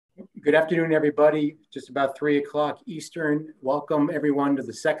Good afternoon, everybody. Just about 3 o'clock Eastern. Welcome, everyone, to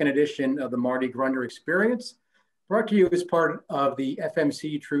the second edition of the Marty Grunder Experience, brought to you as part of the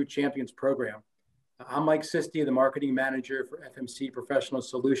FMC True Champions program. I'm Mike Sisti, the marketing manager for FMC Professional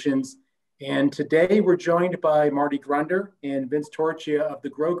Solutions. And today we're joined by Marty Grunder and Vince Torchia of the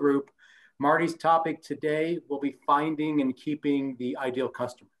Grow Group. Marty's topic today will be finding and keeping the ideal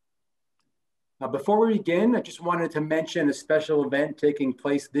customer. Before we begin, I just wanted to mention a special event taking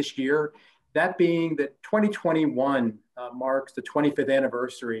place this year, that being that 2021 marks the 25th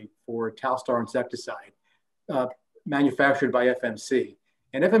anniversary for Talstar insecticide, manufactured by FMC.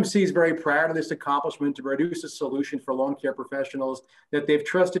 And FMC is very proud of this accomplishment to produce a solution for lawn care professionals that they've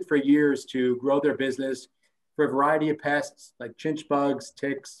trusted for years to grow their business for a variety of pests like chinch bugs,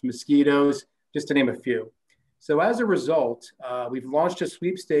 ticks, mosquitoes, just to name a few. So as a result, we've launched a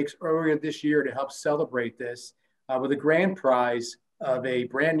sweepstakes earlier this year to help celebrate this with a grand prize of a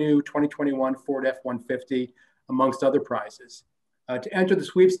brand new 2021 Ford F-150, amongst other prizes. To enter the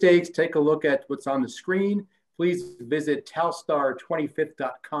sweepstakes, take a look at what's on the screen. Please visit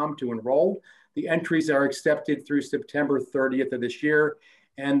talstar25th.com to enroll. The entries are accepted through September 30th of this year,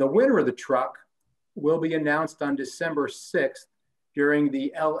 and the winner of the truck will be announced on December 6th during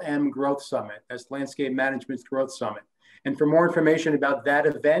the LM Growth Summit. That's Landscape Management's Growth Summit. And for more information about that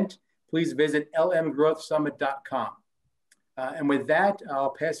event, please visit lmgrowthsummit.com. And with that,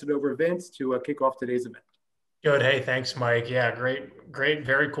 I'll pass it over to Vince to kick off today's event. Good. Hey, thanks, Mike. Yeah, great,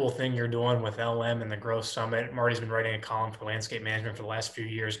 very cool thing you're doing with LM and the Growth Summit. Marty's been writing a column for landscape management for the last few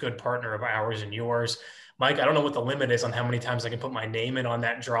years. Good partner of ours and yours. Mike, I don't know what the limit is on how many times I can put my name in on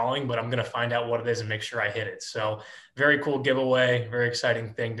that drawing, but I'm going to find out what it is and make sure I hit it. So very cool giveaway, very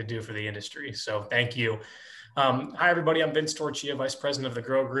exciting thing to do for the industry. So thank you. Hi, everybody. I'm Vince Torchia, Vice President of the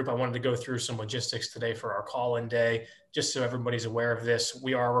Grow Group. I wanted to go through some logistics today for our call-in day. Just so everybody's aware of this,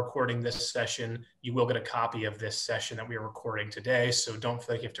 we are recording this session. You will get a copy of this session that we are recording today. So don't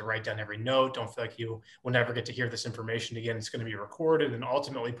feel like you have to write down every note. Don't feel like you will never get to hear this information again. It's going to be recorded and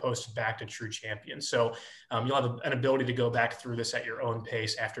ultimately posted back to True Champions. So you'll have an ability to go back through this at your own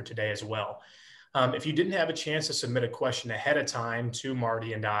pace after today as well. If you didn't have a chance to submit a question ahead of time to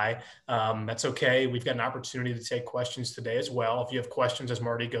Marty and I, that's okay. We've got an opportunity to take questions today as well. If you have questions as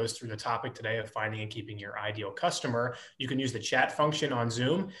Marty goes through the topic today of finding and keeping your ideal customer, you can use the chat function on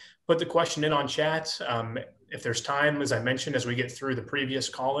Zoom, put the question in on chat. If there's time, as I mentioned, as we get through the previous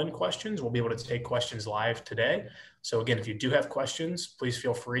call-in questions, we'll be able to take questions live today. So again, if you do have questions, please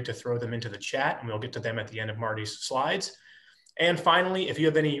feel free to throw them into the chat and we'll get to them at the end of Marty's slides. And finally, if you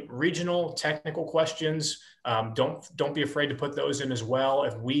have any regional technical questions, don't be afraid to put those in as well.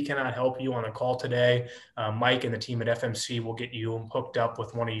 If we cannot help you on a call today, Mike and the team at FMC will get you hooked up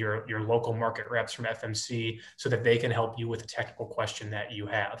with one of your local market reps from FMC so that they can help you with a technical question that you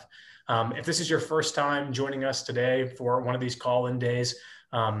have. If this is your first time joining us today for one of these call-in days,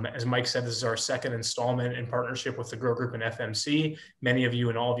 as Mike said, this is our second installment in partnership with the Grow Group and FMC. Many of you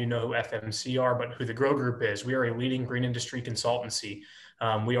and all of you know who FMC are, but who the Grow Group is. We are a leading green industry consultancy.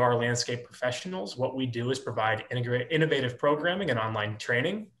 We are landscape professionals. What we do is provide innovative programming and online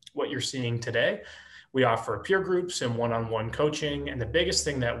training, what you're seeing today. We offer peer groups and one-on-one coaching. And the biggest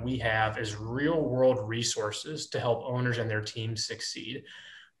thing that we have is real-world resources to help owners and their teams succeed.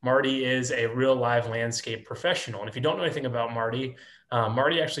 Marty is a real live landscape professional. And if you don't know anything about Marty,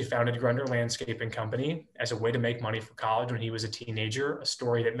 Marty actually founded Grunder Landscaping Company as a way to make money for college when he was a teenager, a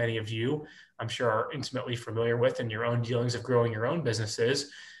story that many of you, I'm sure, are intimately familiar with in your own dealings of growing your own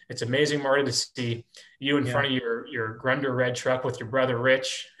businesses. It's amazing, Marty, to see you in front of your Grunder red truck with your brother,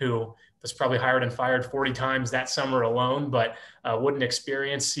 Rich, who was probably hired and fired 40 times that summer alone, but what an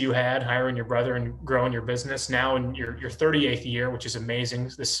experience you had hiring your brother and growing your business now in your 38th year, which is amazing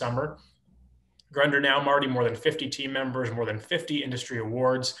this summer. Grunder now, Marty, more than 50 team members, more than 50 industry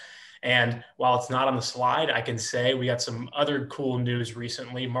awards. And while it's not on the slide, I can say we got some other cool news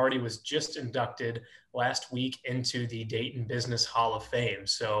recently. Marty was just inducted last week into the Dayton Business Hall of Fame.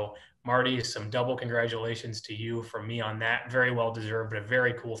 So Marty, some double congratulations to you from me on that. Very well deserved, but a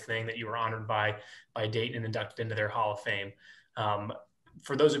very cool thing that you were honored by Dayton and inducted into their Hall of Fame.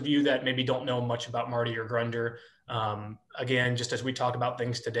 For those of you that maybe don't know much about Marty or Grunder, again, just as we talk about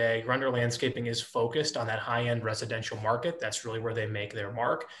things today, Grunder Landscaping is focused on that high-end residential market. That's really where they make their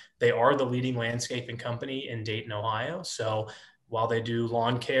mark. They are the leading landscaping company in Dayton, Ohio. So while they do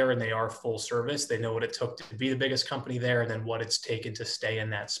lawn care and they are full service, they know what it took to be the biggest company there and then what it's taken to stay in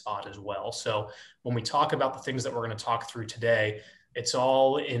that spot as well. So when we talk about the things that we're going to talk through today, It's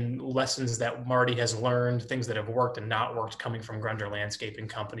all in lessons that Marty has learned, things that have worked and not worked coming from Grunder Landscaping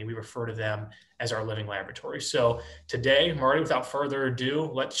Company. We refer to them as our living laboratory. So today, Marty, without further ado,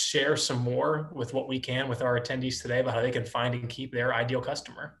 let's share some more with what we can with our attendees today about how they can find and keep their ideal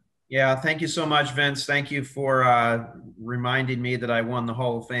customer. Yeah, thank you so much, Vince. Thank you for reminding me that I won the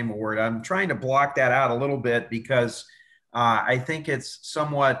Hall of Fame award. I'm trying to block that out a little bit because I think it's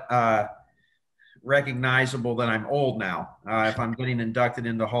somewhat recognizable that I'm old now if I'm getting inducted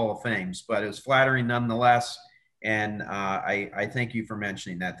into Hall of Fames, but it was flattering nonetheless. And I thank you for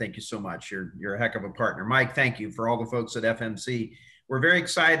mentioning that. Thank you so much. You're a heck of a partner. Mike, thank you for all the folks at FMC. We're very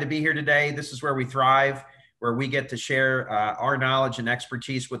excited to be here today. This is where we thrive, where we get to share our knowledge and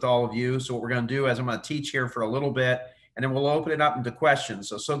expertise with all of you. So what we're going to do is I'm going to teach here for a little bit, and then we'll open it up into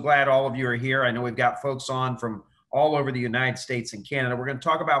questions. So glad all of you are here. I know we've got folks on from all over the United States and Canada. We're going to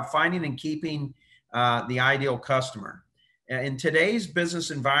talk about finding and keeping the ideal customer. In today's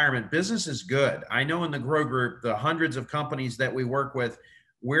business environment, business is good. I know in the Grow Group, the hundreds of companies that we work with,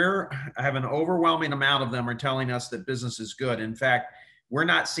 have an overwhelming amount of them are telling us that business is good. In fact, we're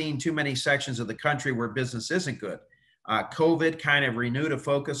not seeing too many sections of the country where business isn't good. COVID kind of renewed a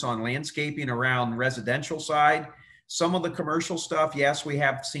focus on landscaping around residential side. Some of the commercial stuff, yes, we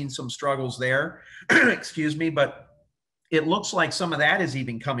have seen some struggles there, excuse me, but it looks like some of that is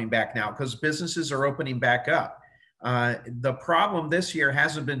even coming back now because businesses are opening back up. The problem this year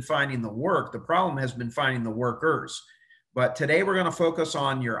hasn't been finding the work. The problem has been finding the workers. But today we're going to focus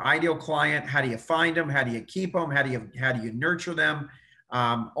on your ideal client. How do you find them? How do you keep them? How do you nurture them?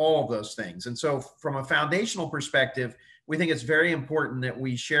 All of those things. And so from a foundational perspective, we think it's very important that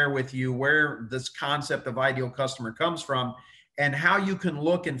we share with you where this concept of ideal customer comes from and how you can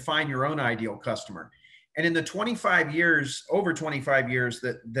look and find your own ideal customer. And in the 25 years, over 25 years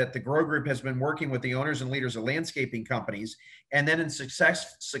that the Grow Group has been working with the owners and leaders of landscaping companies, and then in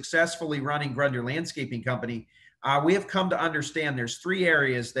successfully running Grunder Landscaping Company, we have come to understand there's three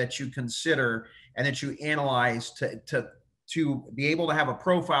areas that you consider and that you analyze to be able to have a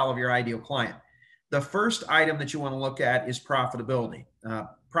profile of your ideal client. The first item that you want to look at is profitability.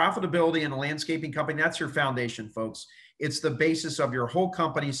 Profitability in a landscaping company, that's your foundation, folks. It's the basis of your whole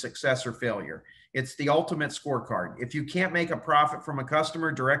company's success or failure. It's the ultimate scorecard. If you can't make a profit from a customer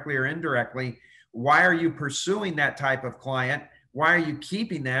directly or indirectly, why are you pursuing that type of client? Why are you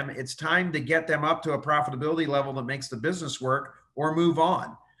keeping them? It's time to get them up to a profitability level that makes the business work or move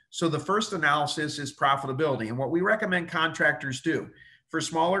on. So the first analysis is profitability. And what we recommend contractors do. For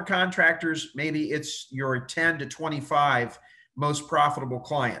smaller contractors, maybe it's your 10 to 25 most profitable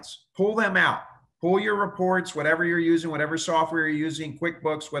clients. Pull them out. Pull your reports, whatever you're using, whatever software you're using,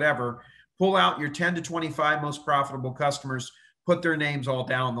 QuickBooks, whatever. Pull out your 10 to 25 most profitable customers, put their names all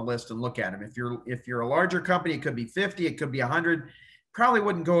down on the list and look at them. If you're a larger company, it could be 50, it could be 100, probably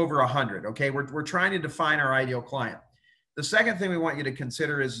wouldn't go over 100, okay? We're trying to define our ideal client. The second thing we want you to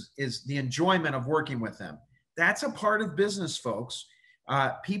consider is the enjoyment of working with them. That's a part of business, folks.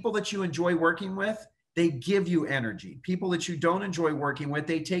 People that you enjoy working with, they give you energy. People that you don't enjoy working with,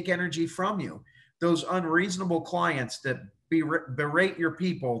 they take energy from you. Those unreasonable clients that berate your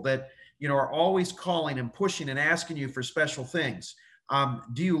people, that are always calling and pushing and asking you for special things.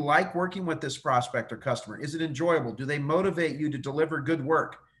 Do you like working with this prospect or customer? Is it enjoyable? Do they motivate you to deliver good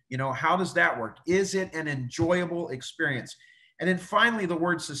work? How does that work? Is it an enjoyable experience? And then finally, the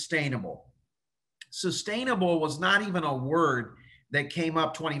word sustainable. Sustainable was not even a word that came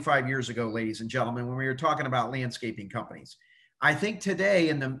up 25 years ago, ladies and gentlemen, when we were talking about landscaping companies. I think today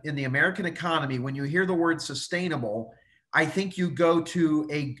in the American economy, when you hear the word sustainable, I think you go to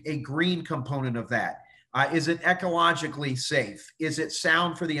a green component of that. Is it ecologically safe? Is it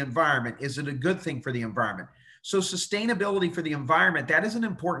sound for the environment? Is it a good thing for the environment? So sustainability for the environment, that is an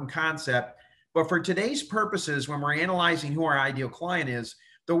important concept. But for today's purposes, when we're analyzing who our ideal client is,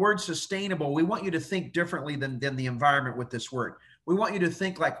 the word sustainable, we want you to think differently than the environment with this word. We want you to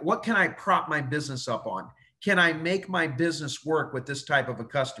think like, what can I prop my business up on? Can I make my business work with this type of a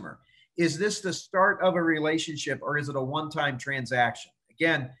customer? Is this the start of a relationship or is it a one-time transaction?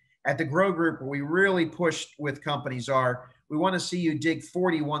 Again, at the Grow Group, what we really push with companies we want to see you dig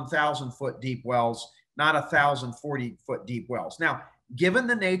 40 1,000-foot deep wells, not 1,040-foot deep wells. Now, given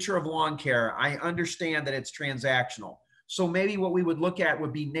the nature of lawn care, I understand that it's transactional. So maybe what we would look at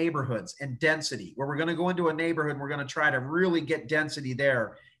would be neighborhoods and density, where we're going to go into a neighborhood and we're going to try to really get density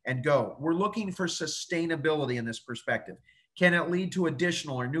there and go. We're looking for sustainability in this perspective. Can it lead to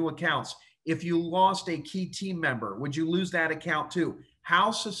additional or new accounts? If you lost a key team member, would you lose that account too?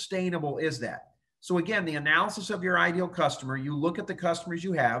 How sustainable is that? So again, the analysis of your ideal customer, you look at the customers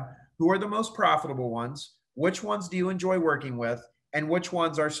you have, who are the most profitable ones, which ones do you enjoy working with, and which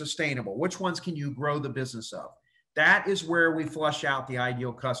ones are sustainable? Which ones can you grow the business of? That is where we flush out the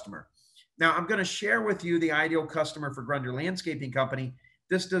ideal customer. Now, I'm going to share with you the ideal customer for Grunder Landscaping Company.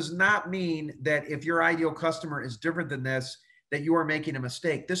 This does not mean that if your ideal customer is different than this, that you are making a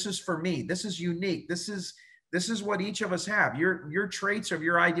mistake. This is for me. This is unique. This is what each of us have. Your traits of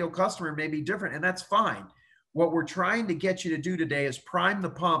your ideal customer may be different, and that's fine. What we're trying to get you to do today is prime the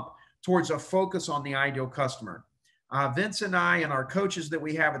pump towards a focus on the ideal customer. Vince and I and our coaches that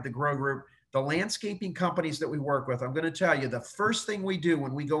we have at the Grow Group, the landscaping companies that we work with, I'm going to tell you the first thing we do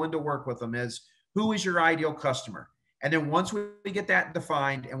when we go into work with them is, who is your ideal customer? And then once we get that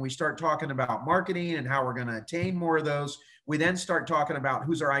defined and we start talking about marketing and how we're going to attain more of those, we then start talking about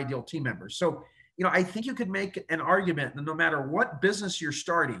who's our ideal team members. So, I think you could make an argument that no matter what business you're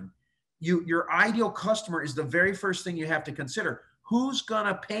starting, your ideal customer is the very first thing you have to consider. Who's going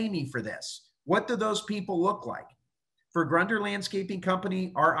to pay me for this? What do those people look like? For Grunder Landscaping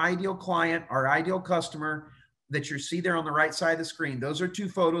Company, our ideal client, our ideal customer that you see there on the right side of the screen, those are 2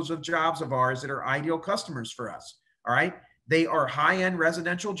 photos of jobs of ours that are ideal customers for us. All right. They are high-end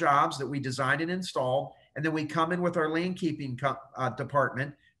residential jobs that we designed and installed. And then we come in with our landscaping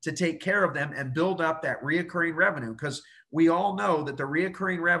department to take care of them and build up that reoccurring revenue, because we all know that the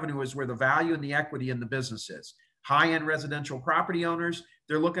reoccurring revenue is where the value and the equity in the business is. High-end residential property owners,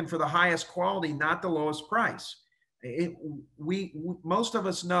 they're looking for the highest quality, not the lowest price. Most of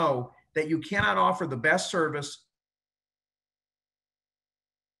us know that you cannot offer the best service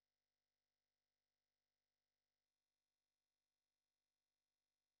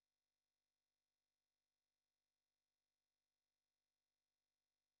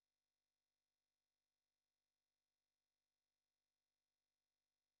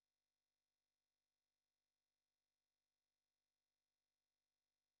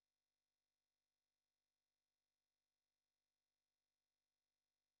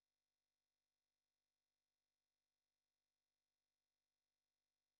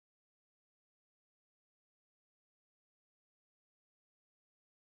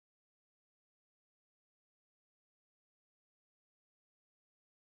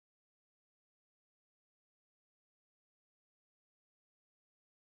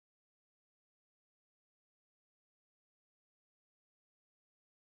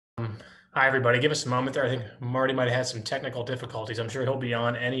Hi, everybody. Give us a moment there. I think Marty might have had some technical difficulties. I'm sure he'll be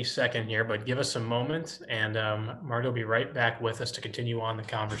on any second here, but give us a moment, and Marty will be right back with us to continue on the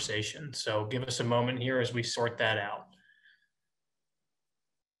conversation. So give us a moment here as we sort that out.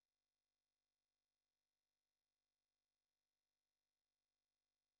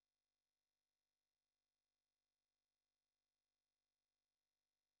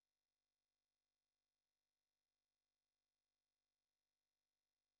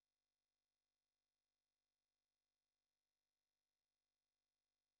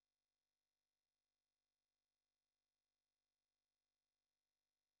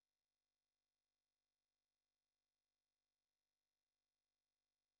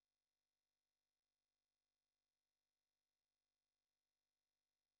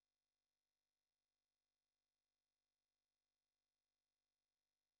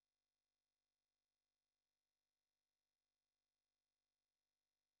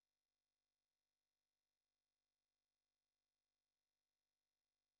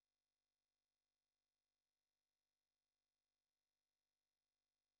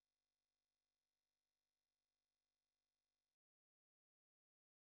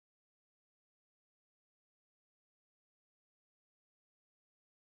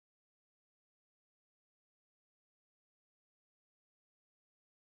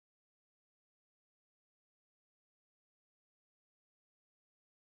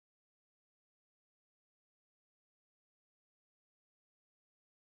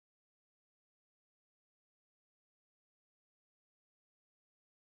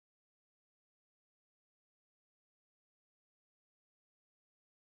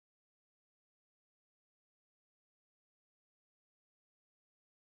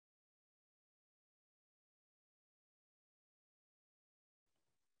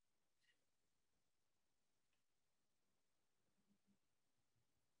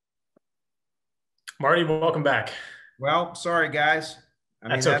 Marty, welcome back. Well, sorry, guys.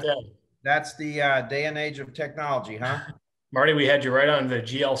 That's okay. That's the day and age of technology, huh? Marty, we had you right on the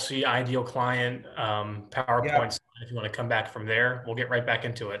GLC ideal client PowerPoint. If you want to come back from there, we'll get right back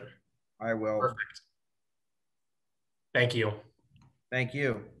into it. I will. Perfect. Thank you. Thank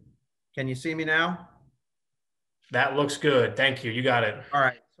you. Can you see me now? That looks good. Thank you. You got it. All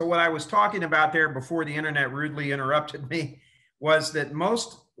right. So what I was talking about there before the internet rudely interrupted me was that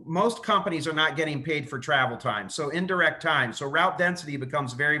most most companies are not getting paid for travel time, so indirect time. So route density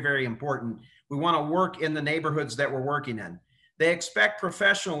becomes very, very important. We want to work in the neighborhoods that we're working in. They expect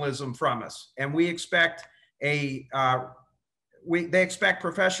professionalism from us, and we expect they expect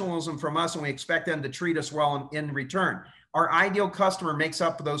professionalism from us, and we expect them to treat us well in return. Our ideal customer makes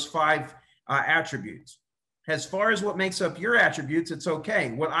up those 5 attributes. As far as what makes up your attributes, it's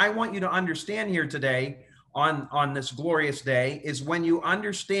okay. What I want you to understand here today on this glorious day is when you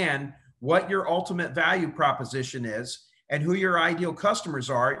understand what your ultimate value proposition is and who your ideal customers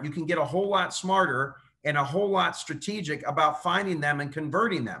are, you can get a whole lot smarter and a whole lot strategic about finding them and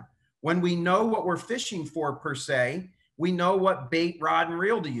converting them. When we know what we're fishing for per se, we know what bait, rod, and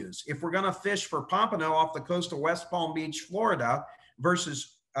reel to use. If we're going to fish for pompano off the coast of West Palm Beach, Florida,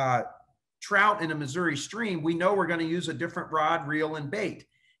 versus trout in a Missouri stream, we know we're going to use a different rod, reel, and bait.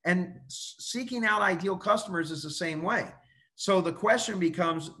 And seeking out ideal customers is the same way. So the question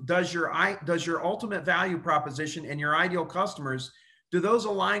becomes, does your ultimate value proposition and your ideal customers, do those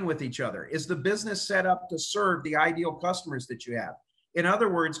align with each other? Is the business set up to serve the ideal customers that you have? In other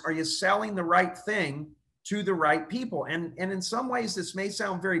words, are you selling the right thing to the right people? And in some ways, this may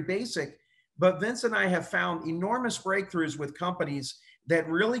sound very basic, but Vince and I have found enormous breakthroughs with companies that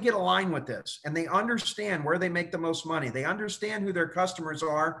really get aligned with this, and they understand where they make the most money. They understand who their customers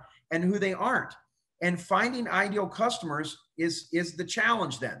are and who they aren't. And finding ideal customers is the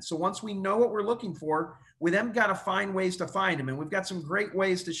challenge then. So once we know what we're looking for, we then got to find ways to find them. And we've got some great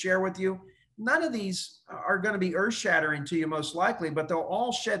ways to share with you. None of these are going to be earth-shattering to you most likely, but they'll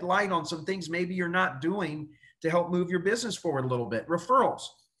all shed light on some things maybe you're not doing to help move your business forward a little bit. Referrals.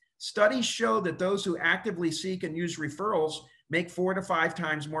 Studies show that those who actively seek and use referrals make 4 to 5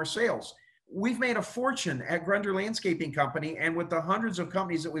 times more sales. We've made a fortune at Grunder Landscaping Company and with the hundreds of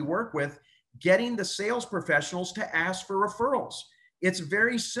companies that we work with, getting the sales professionals to ask for referrals. It's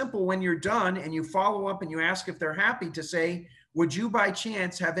very simple when you're done and you follow up and you ask if they're happy to say, would you by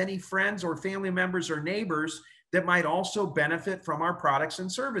chance have any friends or family members or neighbors that might also benefit from our products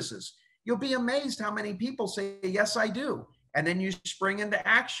and services? You'll be amazed how many people say, yes, I do. And then you spring into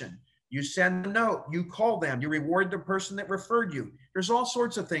action. You send a note, you call them, you reward the person that referred you. There's all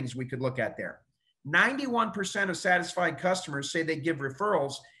sorts of things we could look at there. 91% of satisfied customers say they give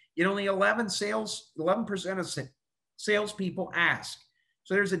referrals, yet only 11% of salespeople ask.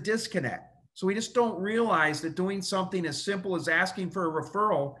 So there's a disconnect. So we just don't realize that doing something as simple as asking for a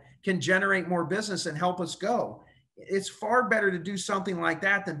referral can generate more business and help us go. It's far better to do something like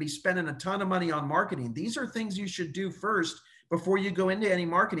that than be spending a ton of money on marketing. These are things you should do first before you go into any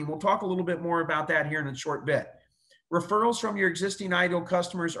marketing. We'll talk a little bit more about that here in a short bit. Referrals from your existing ideal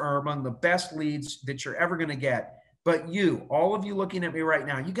customers are among the best leads that you're ever going to get. But you, all of you looking at me right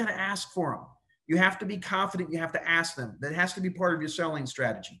now, you got to ask for them. You have to be confident. You have to ask them. That has to be part of your selling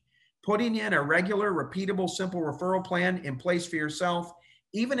strategy. Putting in a regular, repeatable, simple referral plan in place for yourself,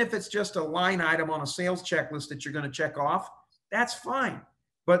 even if it's just a line item on a sales checklist that you're going to check off, that's fine.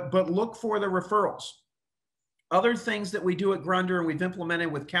 But look for the referrals. Other things that we do at Grunder and we've implemented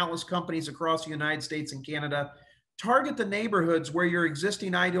with countless companies across the United States and Canada, target the neighborhoods where your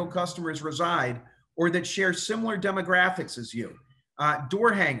existing ideal customers reside or that share similar demographics as you.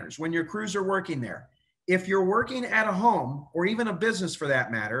 Door hangers, when your crews are working there. If you're working at a home or even a business for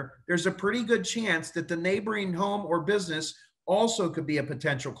that matter, there's a pretty good chance that the neighboring home or business also could be a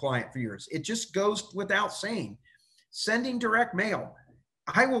potential client for yours. It just goes without saying. Sending direct mail.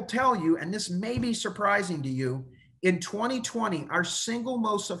 I will tell you, and this may be surprising to you, in 2020, our single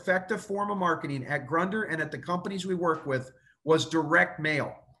most effective form of marketing at Grunder and at the companies we work with was direct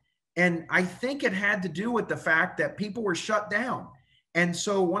mail. And I think it had to do with the fact that people were shut down. And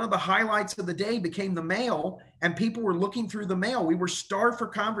so one of the highlights of the day became the mail, and people were looking through the mail. We were starved for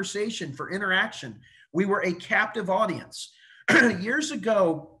conversation, for interaction. We were a captive audience. Years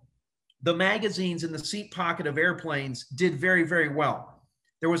ago, the magazines in the seat pocket of airplanes did very, very well.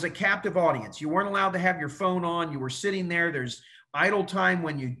 There was a captive audience. You weren't allowed to have your phone on. You were sitting there. There's idle time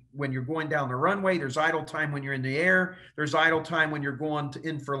when you're going down the runway. There's idle time when you're in the air. There's idle time when you're going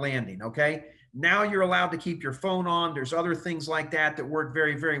in for landing, okay? Now you're allowed to keep your phone on. There's other things like that that work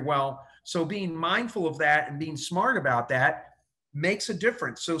very, very well. So being mindful of that and being smart about that makes a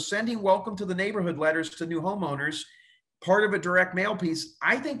difference. So sending welcome to the neighborhood letters to new homeowners, part of a direct mail piece,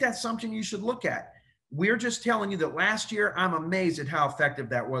 I think that's something you should look at. We're just telling you that last year, I'm amazed at how effective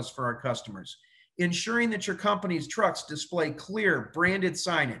that was for our customers. Ensuring that your company's trucks display clear branded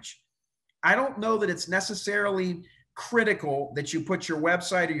signage. I don't know that it's necessarily critical that you put your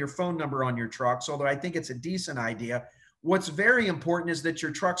website or your phone number on your trucks, although I think it's a decent idea. What's very important is that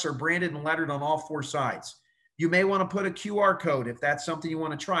your trucks are branded and lettered on all 4 sides. You may want to put a QR code if that's something you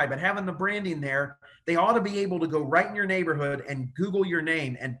want to try, but having the branding there, they ought to be able to go right in your neighborhood and Google your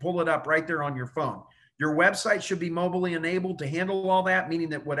name and pull it up right there on your phone. Your website should be mobilely enabled to handle all that, meaning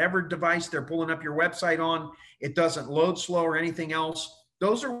that whatever device they're pulling up your website on, it doesn't load slow or anything else.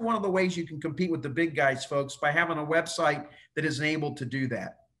 Those are one of the ways you can compete with the big guys, folks, by having a website that is enabled to do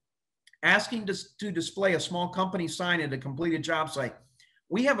that. Asking to display a small company sign at a completed job site.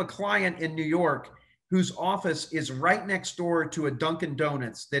 We have a client in New York whose office is right next door to a Dunkin'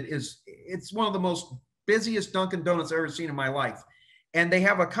 Donuts it's one of the most busiest Dunkin' Donuts I've ever seen in my life. And they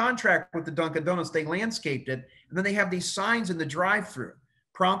have a contract with the Dunkin' Donuts. They landscaped it. And then they have these signs in the drive-thru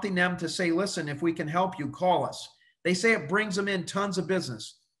prompting them to say, listen, if we can help you, call us. They say it brings them in tons of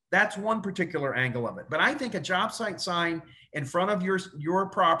business. That's one particular angle of it. But I think a job site sign in front of your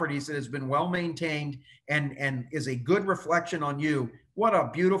properties that has been well maintained and is a good reflection on you, what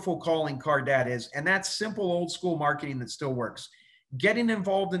a beautiful calling card that is. And that's simple old school marketing that still works. Getting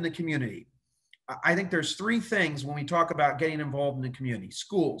involved in the community. I think there's three things when we talk about getting involved in the community.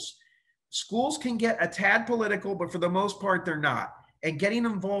 Schools. Schools can get a tad political, but for the most part, they're not. And getting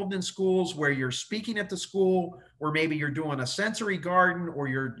involved in schools where you're speaking at the school, or maybe you're doing a sensory garden, or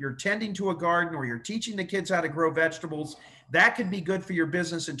you're tending to a garden, or you're teaching the kids how to grow vegetables, that could be good for your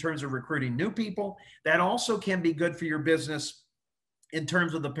business in terms of recruiting new people. That also can be good for your business in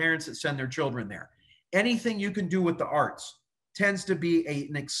terms of the parents that send their children there. Anything you can do with the arts tends to be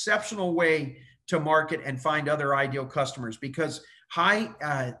an exceptional way to market and find other ideal customers, because high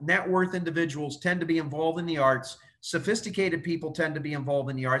net worth individuals tend to be involved in the arts. Sophisticated people tend to be involved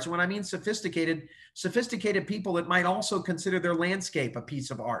in the arts. And when I mean sophisticated people that might also consider their landscape a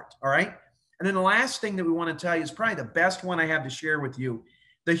piece of art. All right. And then the last thing that we want to tell you is probably the best one I have to share with you.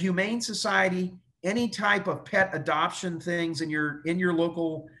 The Humane Society, any type of pet adoption things in your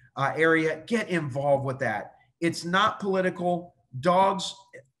local area, get involved with that. It's not political. Dogs,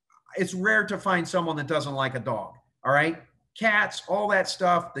 it's rare to find someone that doesn't like a dog. All right. Cats, all that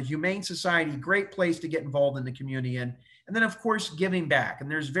stuff, the Humane Society, great place to get involved in the community in. And then, of course, giving back. And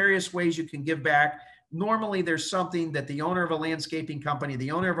there's various ways you can give back. Normally, there's something that the owner of a landscaping company,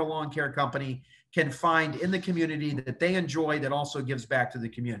 the owner of a lawn care company can find in the community that they enjoy that also gives back to the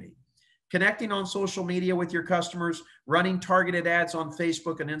community. Connecting on social media with your customers, running targeted ads on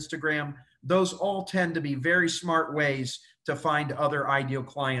Facebook and Instagram, those all tend to be very smart ways to find other ideal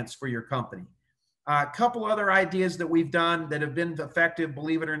clients for your company. A couple other ideas that we've done that have been effective,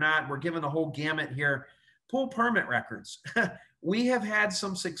 believe it or not, we're given a whole gamut here. Pool permit records. We have had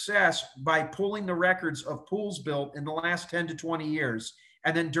some success by pulling the records of pools built in the last 10 to 20 years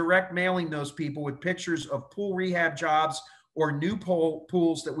and then direct mailing those people with pictures of pool rehab jobs or new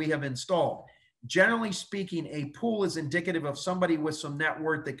pools that we have installed. Generally speaking, a pool is indicative of somebody with some net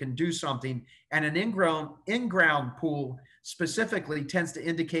worth that can do something, and an in-ground pool specifically tends to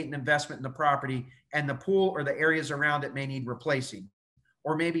indicate an investment in the property, and the pool or the areas around it may need replacing.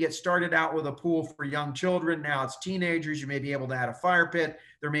 Or maybe it started out with a pool for young children, now it's teenagers, you may be able to add a fire pit,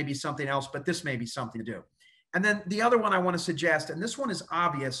 there may be something else, but this may be something to do. And then the other one I want to suggest, and this one is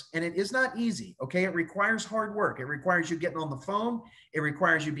obvious, and it is not easy, okay? It requires hard work. It requires you getting on the phone. It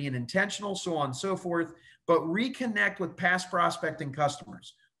requires you being intentional, so on and so forth. But reconnect with past prospecting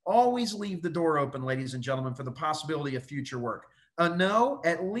customers. Always leave the door open, ladies and gentlemen, for the possibility of future work. A no,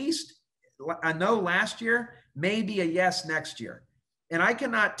 at least a no last year, maybe a yes next year. And I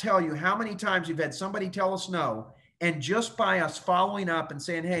cannot tell you how many times you've had somebody tell us no, and just by us following up and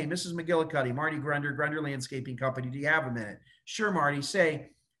saying, hey, Mrs. McGillicuddy, Marty Grunder, Grunder Landscaping Company, do you have a minute? Sure, Marty. Say,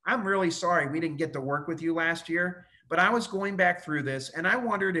 I'm really sorry we didn't get to work with you last year, but I was going back through this and I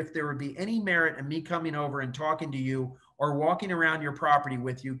wondered if there would be any merit in me coming over and talking to you or walking around your property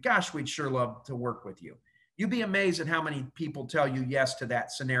with you. Gosh, we'd sure love to work with you. You'd be amazed at how many people tell you yes to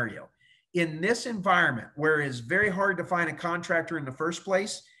that scenario. In this environment where it is very hard to find a contractor in the first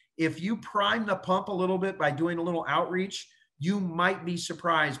place, if you prime the pump a little bit by doing a little outreach, you might be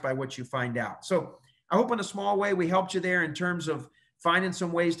surprised by what you find out. So I hope in a small way we helped you there in terms of finding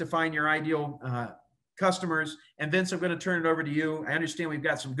some ways to find your ideal customers. And Vince, I'm going to turn it over to you. I understand we've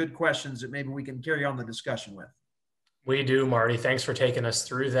got some good questions that maybe we can carry on the discussion with. We do, Marty. Thanks for taking us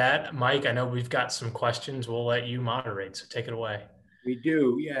through that. Mike, I know we've got some questions. We'll let you moderate, so take it away. We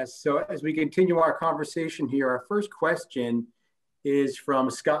do, yes. So as we continue our conversation here, our first question is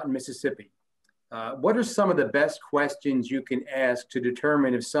from Scott in Mississippi. What are some of the best questions you can ask to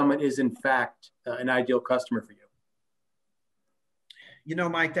determine if someone is in fact an ideal customer for you? You know,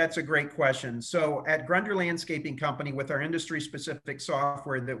 Mike, that's a great question. So at Grunder Landscaping Company, with our industry specific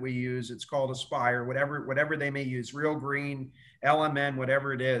software that we use, it's called Aspire, whatever they may use, Real Green, LMN,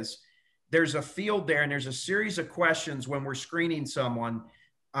 whatever it is. there's a field there and there's a series of questions when we're screening someone.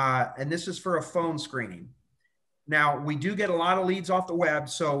 And this is for a phone screening. Now, we do get a lot of leads off the web,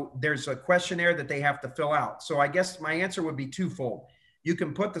 so there's a questionnaire that they have to fill out. So I guess my answer would be twofold. You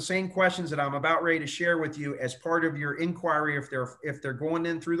can put the same questions that I'm about ready to share with you as part of your inquiry if they're going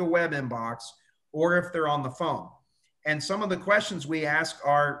in through the web inbox or if they're on the phone. And some of the questions we ask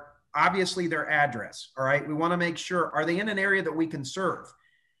are obviously their address, all right? We want to make sure, are they in an area that we can serve?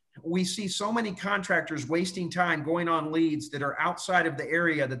 We see so many contractors wasting time going on leads that are outside of the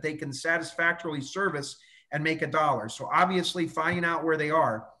area that they can satisfactorily service and make $1. So obviously finding out where they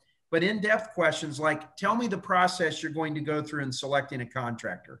are, but in-depth questions like, tell me the process you're going to go through in selecting a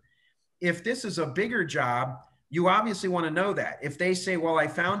contractor. If this is a bigger job, you obviously want to know that. If they say, well, I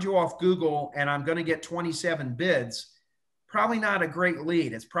found you off Google and I'm going to get 27 bids, probably not a great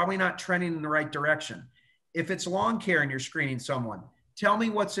lead. It's probably not trending in the right direction. If it's lawn care and you're screening someone, tell me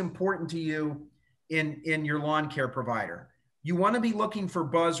what's important to you in your lawn care provider. You want to be looking for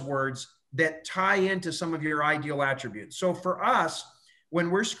buzzwords that tie into some of your ideal attributes. So for us, when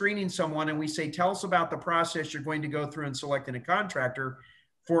we're screening someone and we say, tell us about the process you're going to go through in selecting a contractor,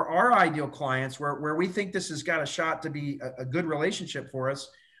 for our ideal clients where we think this has got a shot to be a good relationship for us,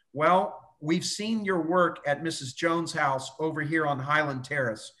 well, we've seen your work at Mrs. Jones' house over here on Highland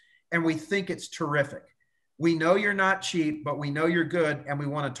Terrace, and we think it's terrific. We know you're not cheap, but we know you're good, and we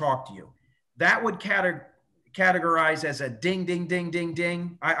want to talk to you. That would categorize as a ding, ding, ding, ding,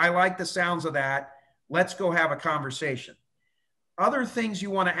 ding. I like the sounds of that. Let's go have a conversation. Other things you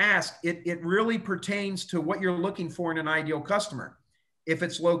want to ask, it really pertains to what you're looking for in an ideal customer. If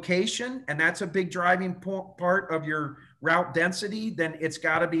it's location, and that's a big driving part of your route density, then it's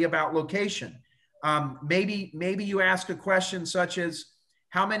got to be about location. Maybe you ask a question such as,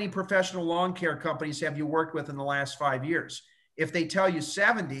 how many professional lawn care companies have you worked with in the last 5 years? If they tell you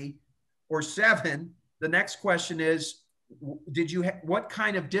 70 or 7, the next question is, what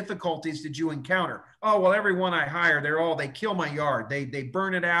kind of difficulties did you encounter? Oh, well, everyone I hire, they kill my yard. They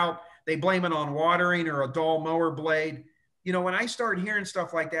burn it out. They blame it on watering or a dull mower blade. You know, when I start hearing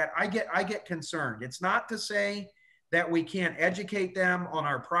stuff like that, I get concerned. It's not to say that we can't educate them on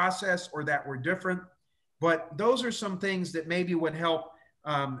our process or that we're different, but those are some things that maybe would help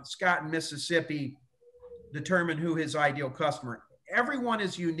Scott in Mississippi determine who his ideal customer. Everyone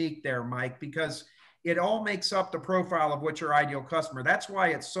is unique there, Mike, because it all makes up the profile of what your ideal customer. That's why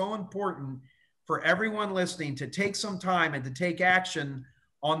it's so important for everyone listening to take some time and to take action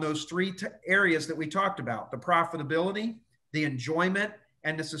on those three areas that we talked about: the profitability, the enjoyment,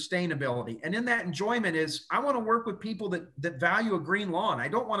 and the sustainability. And in that enjoyment is, I want to work with people that value a green lawn. I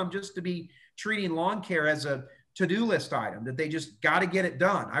don't want them just to be treating lawn care as a to-do list item that they just got to get it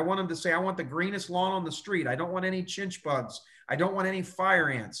done. I want them to say, I want the greenest lawn on the street. I don't want any chinch bugs. I don't want any fire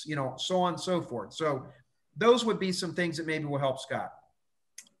ants, you know, so on and so forth. So those would be some things that maybe will help Scott.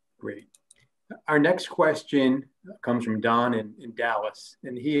 Great. Our next question comes from Don in Dallas,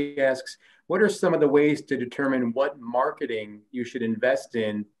 and he asks, what are some of the ways to determine what marketing you should invest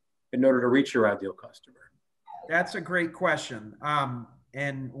in order to reach your ideal customer? That's a great question.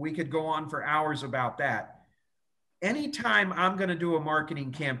 And we could go on for hours about that. Anytime I'm going to do a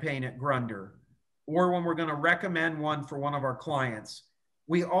marketing campaign at Grunder, or when we're going to recommend one for one of our clients,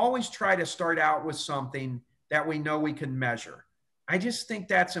 we always try to start out with something that we know we can measure. I just think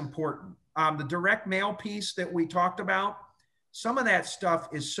that's important. The direct mail piece that we talked about, some of that stuff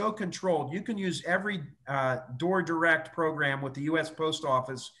is so controlled. You can use every door direct program with the U.S. Post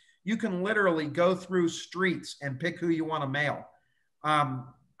Office. You can literally go through streets and pick who you want to mail.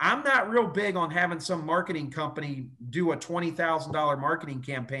 I'm not real big on having some marketing company do a $20,000 marketing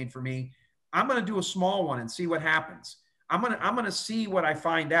campaign for me. I'm going to do a small one and see what happens. I'm going to see what I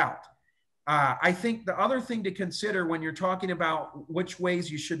find out. I think the other thing to consider when you're talking about which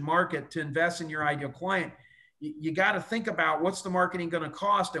ways you should market to invest in your ideal client, you got to think about what's the marketing going to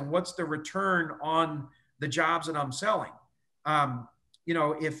cost and what's the return on the jobs that I'm selling. You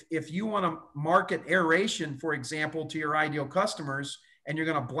know, if you want to market aeration, for example, to your ideal customers, and you're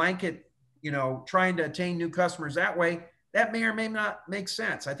going to blanket, you know, trying to attain new customers that way, that may or may not make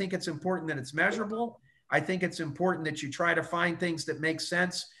sense. I think it's important that it's measurable. I think it's important that you try to find things that make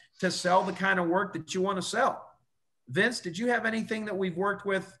sense to sell the kind of work that you want to sell. Vince, did you have anything that we've worked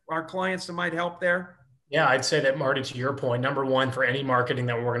with our clients that might help there? Yeah, I'd say that, Marty, to your point, number one, for any marketing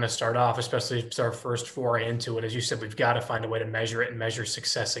that we're going to start off, especially if it's our first foray into it, as you said, we've got to find a way to measure it and measure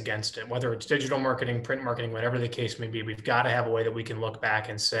success against it. Whether it's digital marketing, print marketing, whatever the case may be, we've got to have a way that we can look back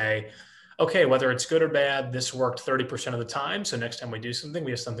and say, okay, whether it's good or bad, this worked 30% of the time. So next time we do something,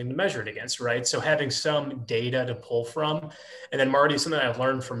 we have something to measure it against, right? So having some data to pull from. And then Marty, something I've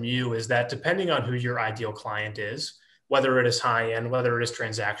learned from you is that depending on who your ideal client is, whether it is high end, whether it is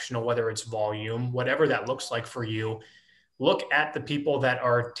transactional, whether it's volume, whatever that looks like for you, look at the people that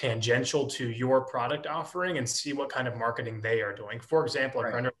are tangential to your product offering and see what kind of marketing they are doing. For example,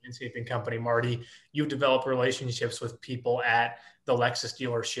 at Grunder Landscaping Company, Marty, you've developed relationships with people at the Lexus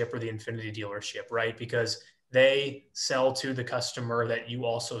dealership or the Infinity dealership, right? Because they sell to the customer that you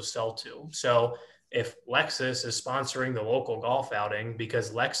also sell to. So if Lexus is sponsoring the local golf outing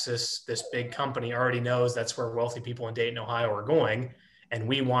because Lexus, this big company, already knows that's where wealthy people in Dayton, Ohio are going, and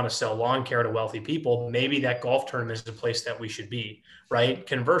we want to sell lawn care to wealthy people, maybe that golf tournament is the place that we should be, right?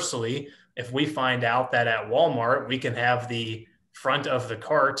 Conversely, if we find out that at Walmart, we can have the front of the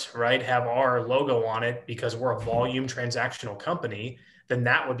cart, right, have our logo on it because we're a volume transactional company, then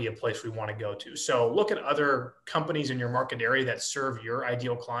that would be a place we want to go to. So look at other companies in your market area that serve your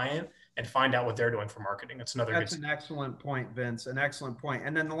ideal client and find out what they're doing for marketing. That's an excellent point, Vince, an excellent point.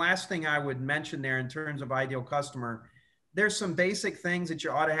 And then the last thing I would mention there in terms of ideal customer, there's some basic things that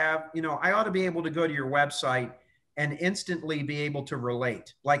you ought to have. You know, I ought to be able to go to your website and instantly be able to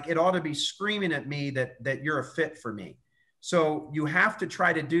relate. Like it ought to be screaming at me that you're a fit for me. So you have to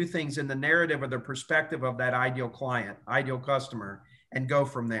try to do things in the narrative or the perspective of that ideal client, ideal customer, and go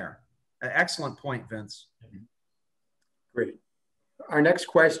from there. Excellent point, Vince. Great. Our next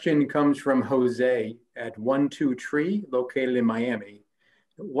question comes from Jose at 1-2 Tree, located in Miami.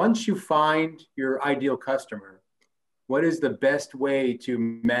 Once you find your ideal customer, what is the best way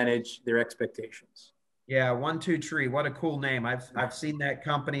to manage their expectations? Yeah, 1-2 Tree. What a cool name. I've seen that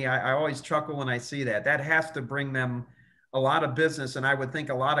company. I always chuckle when I see that. That has to bring them a lot of business, and I would think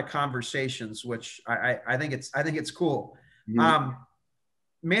a lot of conversations, which I think it's cool. Mm-hmm.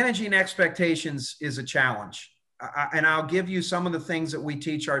 Managing expectations is a challenge. And I'll give you some of the things that we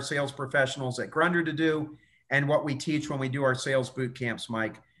teach our sales professionals at Grunder to do and what we teach when we do our sales boot camps,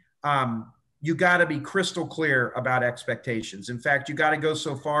 Mike. You got to be crystal clear about expectations. In fact, you got to go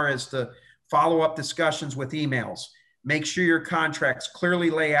so far as to follow up discussions with emails. Make sure your contracts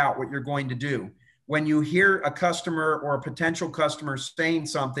clearly lay out what you're going to do. When you hear a customer or a potential customer saying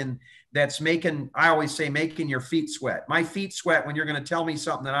something that's making your feet sweat. My feet sweat when you're going to tell me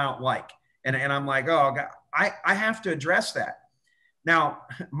something that I don't like. And I'm like, oh, God, I have to address that. Now,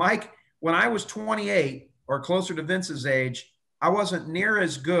 Mike, when I was 28 or closer to Vince's age, I wasn't near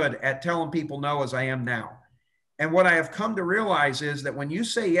as good at telling people no as I am now. And what I have come to realize is that when you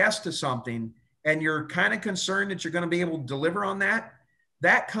say yes to something and you're kind of concerned that you're going to be able to deliver on that,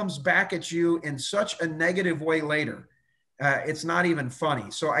 that comes back at you in such a negative way later. It's not even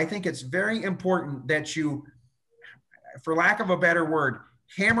funny. So I think it's very important that you, for lack of a better word,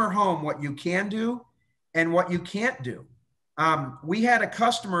 hammer home what you can do and what you can't do. We had a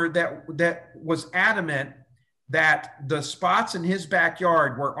customer that was adamant that the spots in his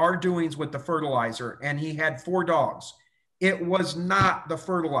backyard were our doings with the fertilizer, and he had 4 dogs. It was not the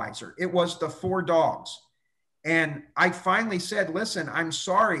fertilizer. It was the 4 dogs. And I finally said, listen, I'm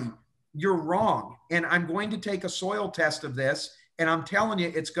sorry, you're wrong. And I'm going to take a soil test of this. And I'm telling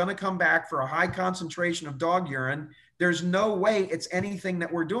you, it's going to come back for a high concentration of dog urine. There's no way it's anything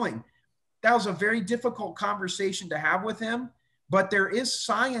that we're doing. That was a very difficult conversation to have with him, but there is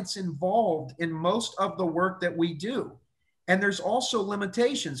science involved in most of the work that we do. And there's also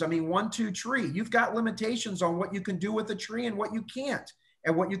limitations. I mean, 1-2 Tree, you've got limitations on what you can do with a tree and what you can't,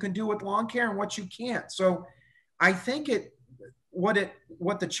 and what you can do with lawn care and what you can't. So I think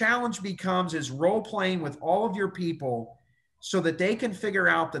what the challenge becomes is role playing with all of your people so that they can figure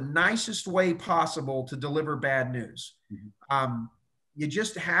out the nicest way possible to deliver bad news. Mm-hmm. You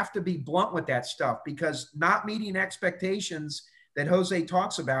just have to be blunt with that stuff, because not meeting expectations that Jose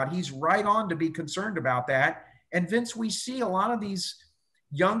talks about, he's right on to be concerned about that. And Vince, we see a lot of these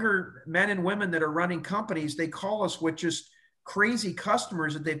younger men and women that are running companies, they call us with just crazy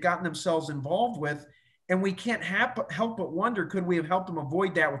customers that they've gotten themselves involved with. And we can't help but wonder, could we have helped them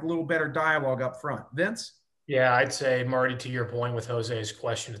avoid that with a little better dialogue up front? Vince? Yeah, I'd say, Marty, to your point with Jose's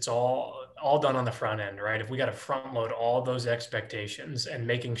question, it's all done on the front end, right? If we got to front load all those expectations and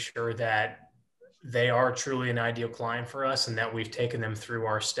making sure that they are truly an ideal client for us and that we've taken them through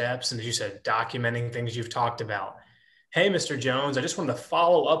our steps. And as you said, documenting things you've talked about. Hey, Mr. Jones, I just wanted to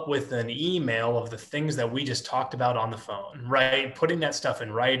follow up with an email of the things that we just talked about on the phone, right? Putting that stuff in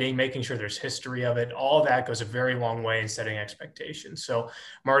writing, making sure there's history of it, all that goes a very long way in setting expectations. So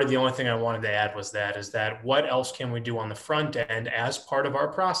Marty, the only thing I wanted to add was that what else can we do on the front end as part of our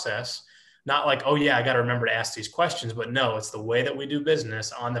process Not like, oh yeah, I got to remember to ask these questions, but no, it's the way that we do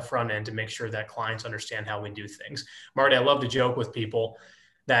business on the front end to make sure that clients understand how we do things. Marty, I love to joke with people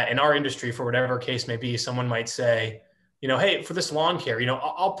that in our industry, for whatever case may be, someone might say, hey, for this lawn care,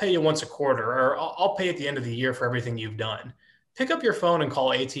 I'll pay you once a quarter, or I'll pay at the end of the year for everything you've done. Pick up your phone and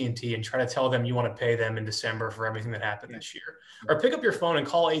call AT&T and try to tell them you want to pay them in December for everything that happened this year. Or pick up your phone and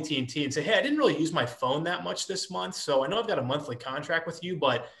call AT&T and say, hey, I didn't really use my phone that much this month, so I know I've got a monthly contract with you,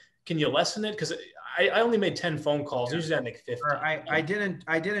 but can you lessen it? Because I only made 10 phone calls. Usually I make 50. Or I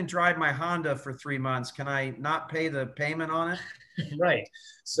didn't drive my Honda for 3 months. Can I not pay the payment on it? Right.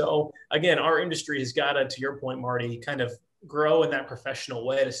 So again, our industry has got to your point, Marty, kind of grow in that professional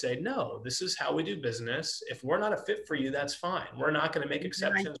way to say, no, this is how we do business. If we're not a fit for you, that's fine. We're not going to make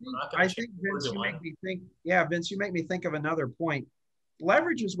exceptions. I think, Vince, you make me think, Vince, you make me think of another point.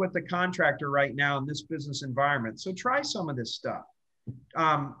 Leverage is with the contractor right now in this business environment. So try some of this stuff.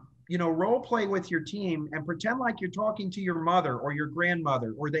 Role play with your team and pretend like you're talking to your mother or your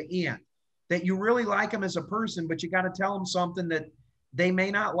grandmother or the aunt, that you really like them as a person, but you got to tell them something that they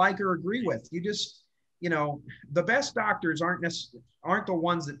may not like or agree with. You just, the best doctors aren't the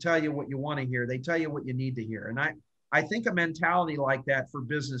ones that tell you what you want to hear. They tell you what you need to hear. And I think a mentality like that for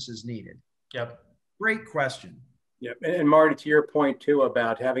business is needed. Yep. Great question. Yep. And Marty, to your point too,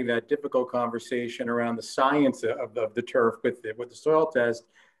 about having that difficult conversation around the science of the turf with the soil test,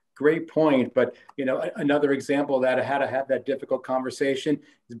 great point. But, another example of that, how to have that difficult conversation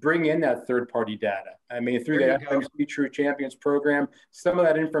is bring in that third-party data. I mean, through the FMC True Champions program, some of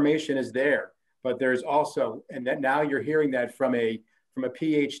that information is there, but there's also, and that now you're hearing that from a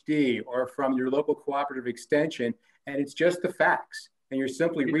PhD or from your local cooperative extension, and it's just the facts. And you're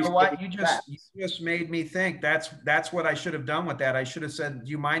simply you just made me think that's what I should have done with that. I should have said, do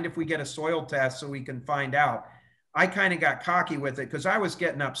you mind if we get a soil test so we can find out? I kind of got cocky with it because I was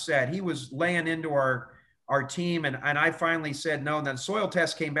getting upset. He was laying into our team, and I finally said no. And then soil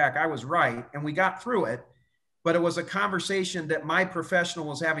test came back. I was right, and we got through it. But it was a conversation that my professional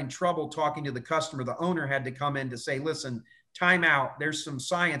was having trouble talking to the customer. The owner had to come in to say, listen, time out. There's some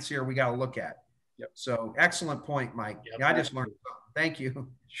science here we got to look at. Yep. So excellent point, Mike. Yep. Yeah, I just learned something. Thank you.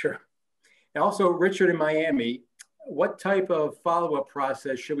 Sure. And also, Richard in Miami, what type of follow-up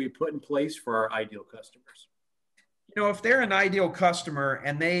process should we put in place for our ideal customers? If they're an ideal customer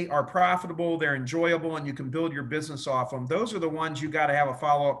and they are profitable, they're enjoyable, and you can build your business off them, those are the ones you got to have a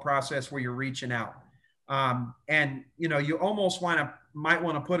follow-up process where you're reaching out. You almost might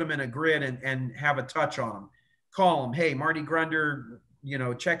want to put them in a grid and have a touch on them. Call them, hey, Marty Grunder,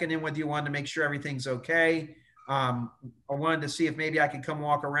 checking in with you, wanted to make sure everything's okay. I wanted to see if maybe I could come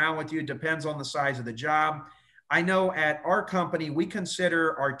walk around with you. Depends on the size of the job. I know at our company, we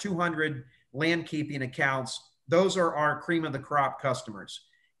consider our 200 landkeeping accounts, those are our cream of the crop customers.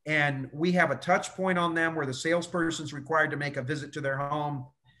 And we have a touch point on them where the salesperson's required to make a visit to their home.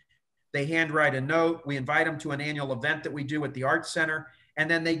 They handwrite a note. We invite them to an annual event that we do at the Arts Center. And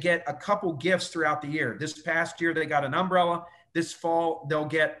then they get a couple gifts throughout the year. This past year, they got an umbrella. This fall, they'll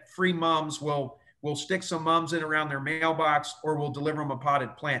get free mums. We'll stick some mums in around their mailbox, or we'll deliver them a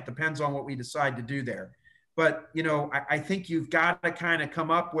potted plant. Depends on what we decide to do there. But, I think you've got to kind of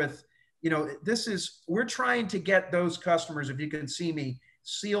come up with, we're trying to get those customers, if you can see me,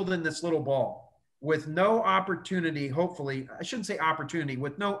 sealed in this little ball with no opportunity, hopefully, I shouldn't say opportunity,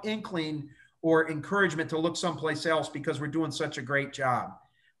 with no inkling or encouragement to look someplace else because we're doing such a great job.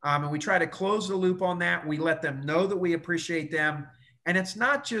 And we try to close the loop on that. We let them know that we appreciate them. And it's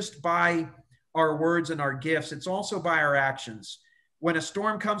not just by our words and our gifts, it's also by our actions. When a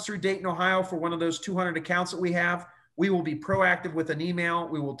storm comes through Dayton, Ohio, for one of those 200 accounts that we have, we will be proactive with an email.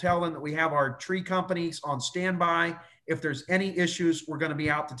 We will tell them that we have our tree companies on standby. If there's any issues, we're going to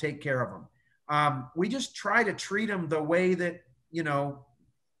be out to take care of them. We just try to treat them the way that,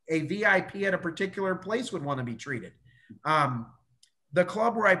 a VIP at a particular place would want to be treated. The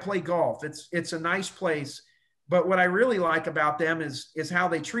club where I play golf, it's a nice place, but what I really like about them is how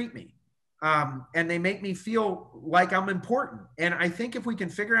they treat me. And they make me feel like I'm important. And I think if we can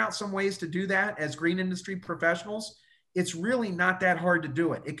figure out some ways to do that as green industry professionals, it's really not that hard to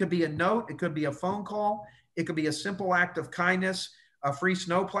do it. It could be a note, it could be a phone call, it could be a simple act of kindness, a free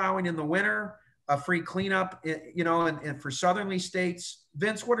snow plowing in the winter, a free cleanup, and for southerly states.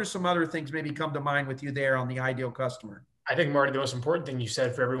 Vince, what are some other things maybe come to mind with you there on the ideal customer? I think, Marty, the most important thing you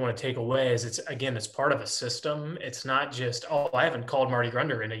said for everyone to take away is it's part of a system. It's not just, oh, I haven't called Marty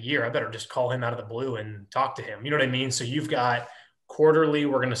Grunder in a year. I better just call him out of the blue and talk to him. You know what I mean? So you've got quarterly,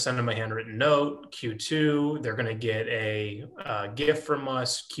 we're going to send them a handwritten note. Q2, they're going to get a gift from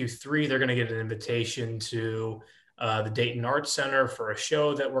us. Q3, they're going to get an invitation to the Dayton Arts Center for a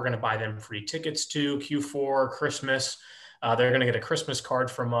show that we're going to buy them free tickets to Q4, Christmas. They're going to get a Christmas card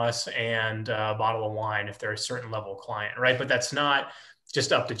from us and a bottle of wine if they're a certain level client, right? But that's not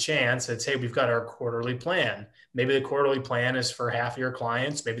just up to chance. It's, hey, we've got our quarterly plan. Maybe the quarterly plan is for half your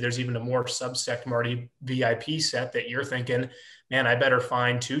clients. Maybe there's even a more subsect Marty VIP set that you're thinking, man, I better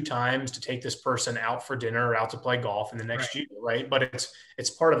find 2 times to take this person out for dinner or out to play golf in the next year, right? But it's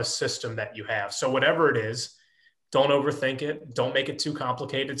part of a system that you have. So whatever it is, don't overthink it. Don't make it too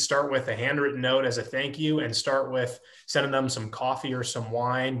complicated. Start with a handwritten note as a thank you, and start with sending them some coffee or some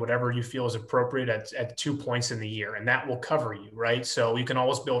wine, whatever you feel is appropriate at 2 points in the year. And that will cover you, right? So you can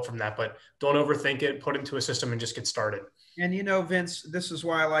always build from that, but don't overthink it. Put it into a system and just get started. And Vince, this is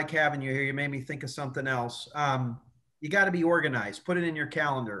why I like having you here. You made me think of something else. You got to be organized. Put it in your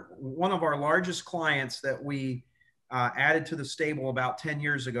calendar. One of our largest clients that we added to the stable about 10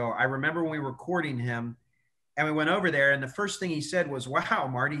 years ago, I remember when we were courting him, and we went over there, and the first thing he said was, "Wow,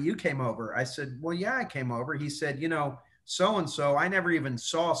 Marty, you came over." I said, "Well, yeah, I came over." He said, so-and-so, I never even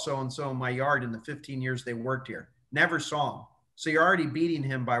saw so-and-so in my yard in the 15 years they worked here. Never saw him. So you're already beating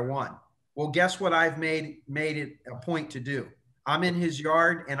him by 1. Well, guess what I've made it a point to do? I'm in his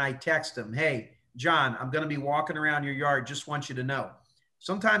yard, and I text him, "Hey, John, I'm going to be walking around your yard. Just want you to know."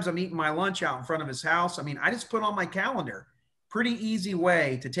 Sometimes I'm eating my lunch out in front of his house. I mean, I just put on my calendar. Pretty easy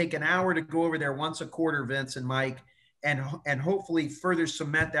way to take an hour to go over there once a quarter, Vince and Mike, and hopefully further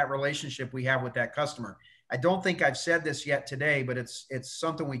cement that relationship we have with that customer. I don't think I've said this yet today, but it's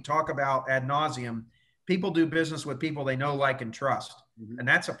something we talk about ad nauseum. People do business with people they know, like, and trust. Mm-hmm. And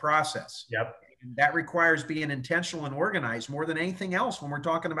that's a process. Yep. And that requires being intentional and organized more than anything else when we're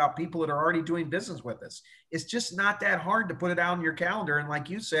talking about people that are already doing business with us. It's just not that hard to put it out on your calendar. And like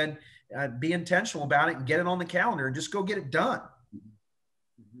you said, be intentional about it and get it on the calendar and just go get it done.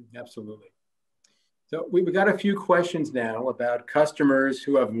 Absolutely. So we've got a few questions now about customers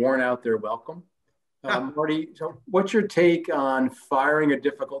who have worn out their welcome. Marty, so what's your take on firing a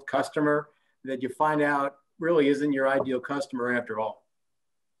difficult customer that you find out really isn't your ideal customer after all?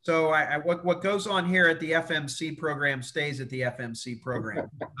 So what goes on here at the FMC program stays at the FMC program.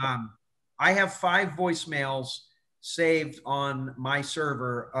 I have 5 voicemails saved on my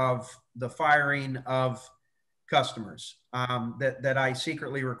server of the firing of customers that I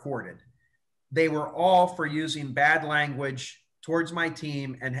secretly recorded. They were all for using bad language towards my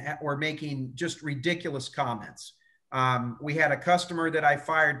team and were making just ridiculous comments. We had a customer that I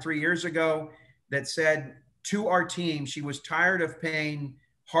fired 3 years ago that said to our team she was tired of paying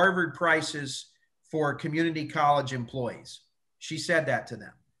Harvard prices for community college employees. She said that to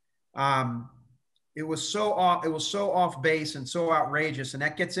them. It was so off base and so outrageous. And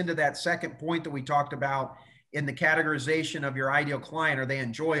that gets into that second point that we talked about in the categorization of your ideal client. Are they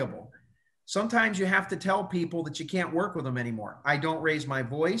enjoyable? Sometimes you have to tell people that you can't work with them anymore. I don't raise my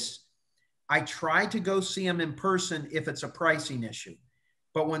voice. I try to go see them in person if it's a pricing issue.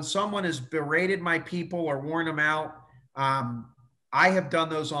 But when someone has berated my people or worn them out, I have done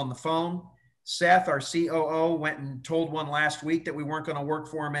those on the phone. Seth, our COO, went and told one last week that we weren't going to work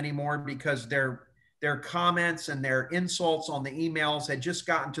for him anymore because their comments and their insults on the emails had just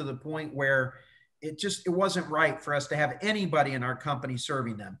gotten to the point where it wasn't right for us to have anybody in our company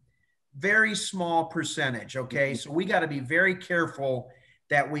serving them. Very small percentage, okay? So we got to be very careful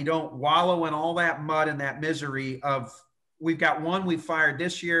that we don't wallow in all that mud and that misery of, we've got one we fired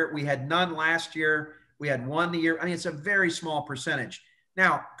this year, we had none last year, we had one the year. I mean, it's a very small percentage.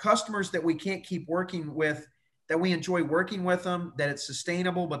 Now, customers that we can't keep working with, that we enjoy working with them, that it's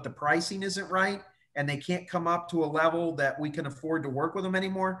sustainable, but the pricing isn't right, and they can't come up to a level that we can afford to work with them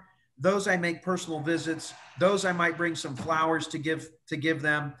anymore, those I make personal visits. Those I might bring some flowers to give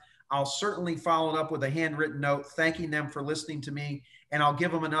them. I'll certainly follow it up with a handwritten note thanking them for listening to me, and I'll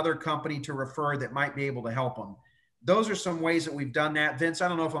give them another company to refer that might be able to help them. Those are some ways that we've done that. Vince, I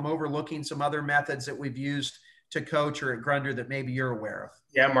don't know if I'm overlooking some other methods that we've used to coach or at Grunder that maybe you're aware of.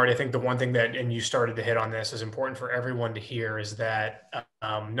 Yeah, Marty, I think the one thing that, and you started to hit on this, is important for everyone to hear is that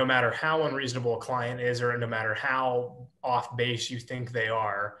no matter how unreasonable a client is, or no matter how off base you think they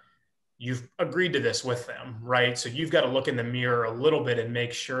are, you've agreed to this with them, right? So you've got to look in the mirror a little bit and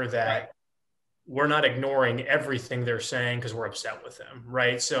make sure that we're not ignoring everything they're saying because we're upset with them,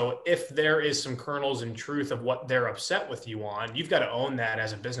 right? So if there is some kernels in truth of what they're upset with you on, you've got to own that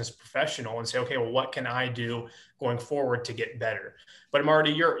as a business professional and say, okay, well, what can I do going forward to get better? But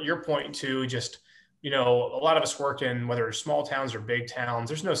Marty, your point too, just, a lot of us work in, whether it's small towns or big towns,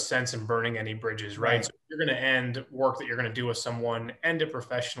 there's no sense in burning any bridges, right? So if you're going to end work that you're going to do with someone, end it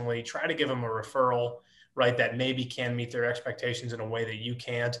professionally, try to give them a referral, right, that maybe can meet their expectations in a way that you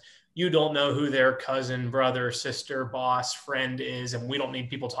can't. You don't know who their cousin, brother, sister, boss, friend is. And we don't need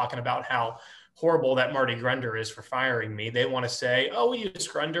people talking about how horrible that Marty Grunder is for firing me. They want to say, oh, we use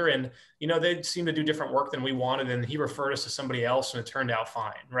Grunder and, they seem to do different work than we wanted. And he referred us to somebody else and it turned out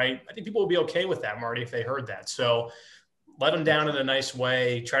fine, right? I think people will be okay with that, Marty, if they heard that. So let them down in a nice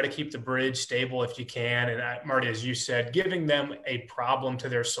way, try to keep the bridge stable if you can. And Marty, as you said, giving them a problem to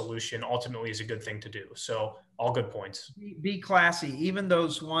their solution ultimately is a good thing to do. So all good points. Be classy. Even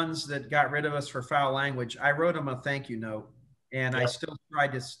those ones that got rid of us for foul language, I wrote them a thank you note, and I still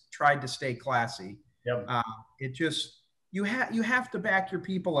tried to stay classy. Yep. It just, you have to back your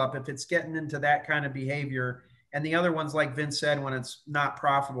people up if it's getting into that kind of behavior. And the other ones, like Vince said, when it's not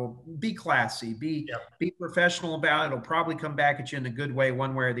profitable, be classy, be professional about it. It'll probably come back at you in a good way,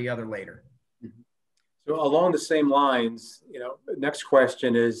 one way or the other later. So along the same lines, the next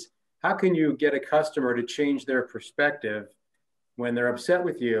question is, how can you get a customer to change their perspective when they're upset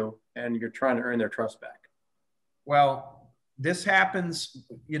with you and you're trying to earn their trust back? Well, this happens,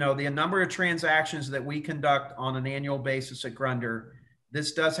 the number of transactions that we conduct on an annual basis at Grunder,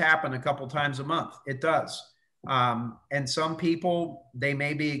 this does happen a couple times a month. It does. And some people, they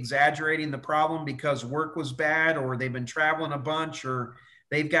may be exaggerating the problem because work was bad, or they've been traveling a bunch, or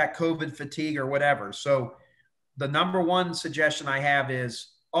they've got COVID fatigue or whatever. So the number one suggestion I have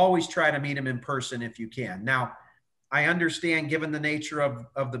is always try to meet them in person if you can. Now, I understand, given the nature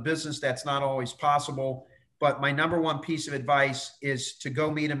of the business, that's not always possible, but my number one piece of advice is to go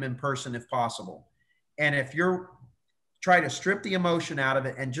meet them in person if possible. And if you're try to strip the emotion out of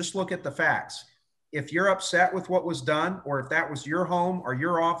it and just look at the facts. If you're upset with what was done, or if that was your home or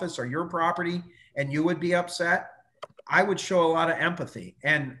your office or your property and you would be upset, I would show a lot of empathy.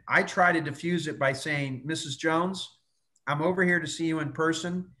 And I try to diffuse it by saying, Mrs. Jones, I'm over here to see you in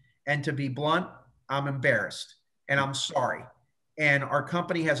person. And to be blunt, I'm embarrassed and I'm sorry. And our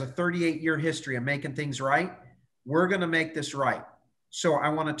company has a 38-year history of making things right. We're going to make this right. So I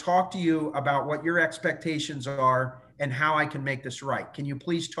want to talk to you about what your expectations are and how I can make this right. Can you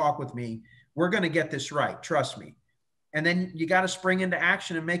please talk with me? We're going to get this right. Trust me. And then you got to spring into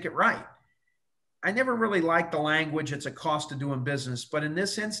action and make it right. I never really liked the language, it's a cost of doing business, but in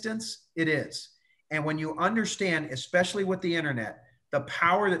this instance, it is. And when you understand, especially with the internet, the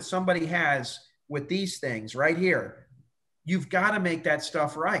power that somebody has with these things right here, you've got to make that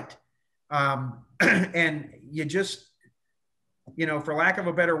stuff right. And you just, for lack of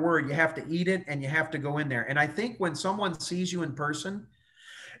a better word, you have to eat it and you have to go in there. And I think when someone sees you in person,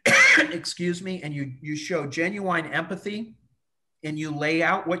 excuse me, and you show genuine empathy and you lay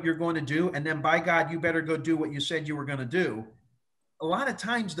out what you're going to do, and then by God, you better go do what you said you were going to do. A lot of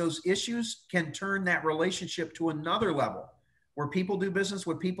times those issues can turn that relationship to another level where people do business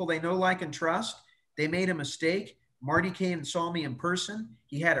with people they know, like, and trust. They made a mistake. Marty came and saw me in person.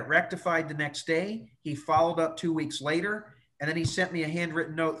 He had it rectified the next day. He followed up 2 weeks later, and then he sent me a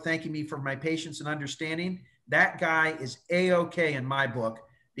handwritten note thanking me for my patience and understanding. That guy is A-okay in my book,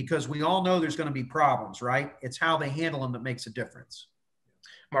 because we all know there's going to be problems, right? It's how they handle them that makes a difference.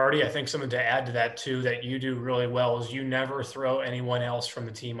 Marty, I think something to add to that too, that you do really well, is you never throw anyone else from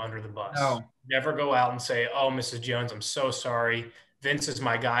the team under the bus. No. Never go out and say, oh, Mrs. Jones, I'm so sorry. Vince is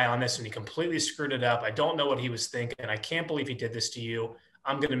my guy on this and he completely screwed it up. I don't know what he was thinking. I can't believe he did this to you.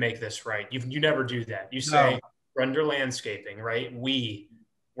 I'm going to make this right. You never do that. You say, Grunder Landscaping, right?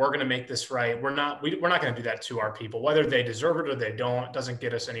 We're going to make this right. We're not going to do that to our people, whether they deserve it or they don't. It doesn't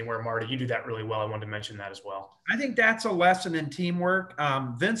get us anywhere, Marty. You do that really well. I wanted to mention that as well. I think that's a lesson in teamwork.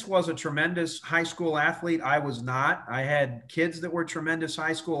 Vince was a tremendous high school athlete. I was not. I had kids that were tremendous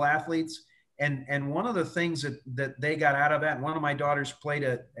high school athletes. And one of the things that they got out of that, one of my daughters played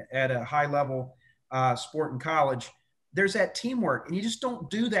at a high level sport in college, there's that teamwork. And you just don't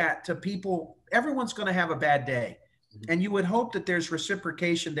do that to people. Everyone's going to have a bad day. And you would hope that there's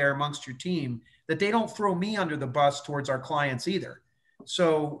reciprocation there amongst your team, that they don't throw me under the bus towards our clients either.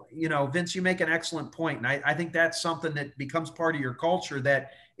 So, Vince, you make an excellent point. And I think that's something that becomes part of your culture,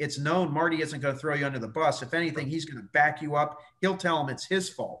 that it's known Marty isn't going to throw you under the bus. If anything, he's going to back you up. He'll tell him it's his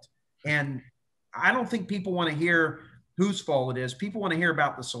fault. And I don't think people want to hear whose fault it is. People want to hear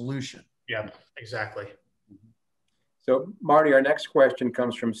about the solution. Yeah, exactly. So, Marty, our next question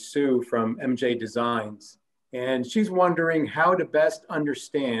comes from Sue from MJ Designs. And she's wondering how to best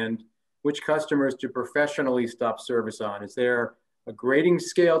understand which customers to professionally stop service on. Is there a grading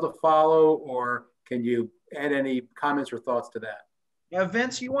scale to follow, or can you add any comments or thoughts to that?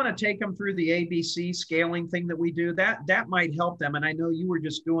 Vince, you want to take them through the ABC scaling thing that we do? That might help them. And I know you were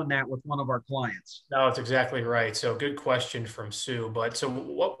just doing that with one of our clients. No, it's exactly right. So good question from Sue. But so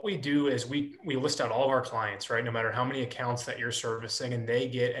what we do is we list out all of our clients, right? No matter how many accounts that you're servicing, and they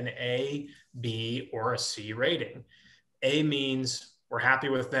get an A, B, or a C rating. A means we're happy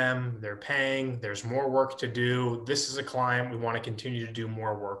with them, they're paying, there's more work to do. This is a client we want to continue to do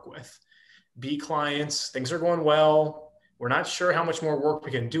more work with. B clients, things are going well. We're not sure how much more work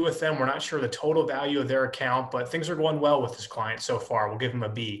we can do with them. We're not sure the total value of their account, but things are going well with this client so far. We'll give them a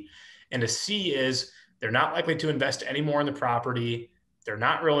B. And a C is they're not likely to invest any more in the property. They're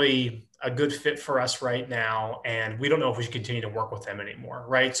not really a good fit for us right now. And we don't know if we should continue to work with them anymore,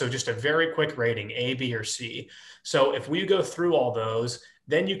 right? So just a very quick rating, A, B, or C. So if we go through all those,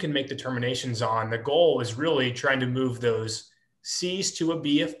 then you can make determinations on the goal is really trying to move those C's to a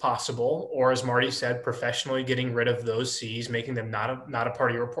B if possible, or as Marty said, professionally getting rid of those C's, making them not a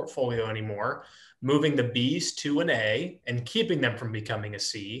part of your portfolio anymore, moving the B's to an A and keeping them from becoming a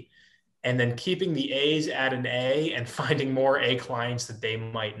C, and then keeping the A's at an A and finding more A clients that they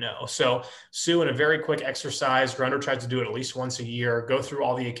might know. So Sue, in a very quick exercise, Grunder tries to do it at least once a year, go through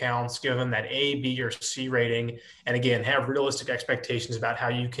all the accounts, give them that A, B, or C rating, and again, have realistic expectations about how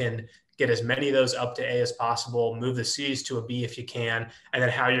you can get as many of those up to A as possible, move the C's to a B if you can, and then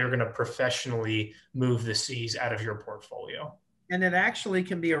how you're going to professionally move the C's out of your portfolio. And it actually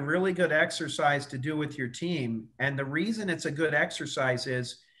can be a really good exercise to do with your team. And the reason it's a good exercise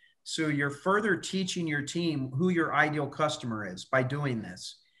is, so you're further teaching your team who your ideal customer is by doing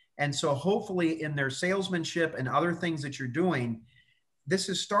this. And so hopefully in their salesmanship and other things that you're doing, this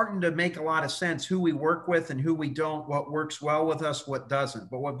is starting to make a lot of sense, who we work with and who we don't, what works well with us, what doesn't.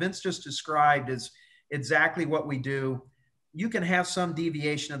 But what Vince just described is exactly what we do. You can have some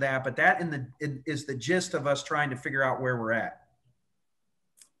deviation of that, but that is the gist of us trying to figure out where we're at.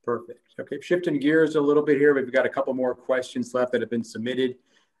 Perfect. Okay, shifting gears a little bit here. We've got a couple more questions left that have been submitted.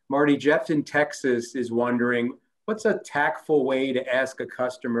 Marty, Jeff in Texas is wondering, what's a tactful way to ask a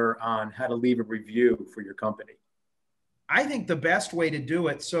customer on how to leave a review for your company? I think the best way to do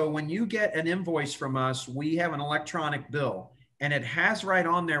it, so when you get an invoice from us, we have an electronic bill, and it has right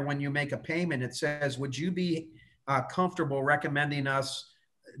on there when you make a payment, it says, would you be comfortable recommending us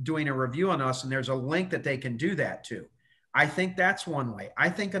doing a review on us? And there's a link that they can do that to. I think that's one way. I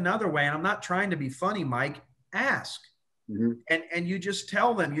think another way, and I'm not trying to be funny, Mike, ask. Mm-hmm. And you just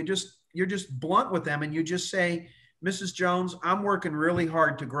tell them, you're just blunt with them, and you just say, Mrs. Jones, I'm working really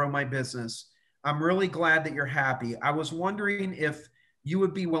hard to grow my business. I'm really glad that you're happy. I was wondering if you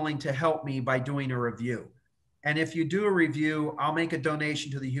would be willing to help me by doing a review. And if you do a review, I'll make a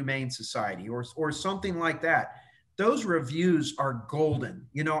donation to the Humane Society or something like that. Those reviews are golden.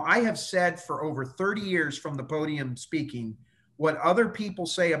 You know, I have said for over 30 years from the podium speaking, what other people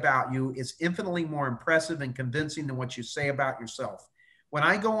say about you is infinitely more impressive and convincing than what you say about yourself. When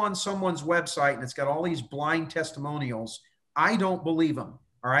I go on someone's website and it's got all these blind testimonials, I don't believe them.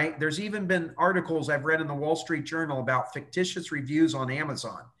 All right. There's even been articles I've read in the Wall Street Journal about fictitious reviews on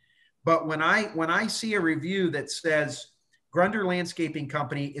Amazon. But when I see a review that says Grunder Landscaping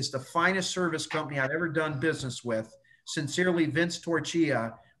Company is the finest service company I've ever done business with, sincerely, Vince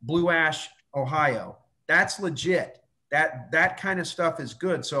Torchia, Blue Ash, Ohio, that's legit. That kind of stuff is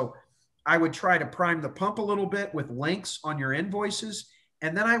good. So I would try to prime the pump a little bit with links on your invoices.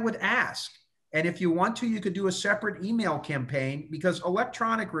 And then I would ask. And if you want to, you could do a separate email campaign, because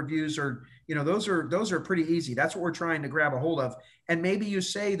electronic reviews are, you know, those are pretty easy. That's what we're trying to grab a hold of. And maybe you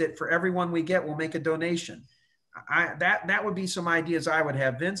say that for everyone we get, we'll make a donation. That would be some ideas I would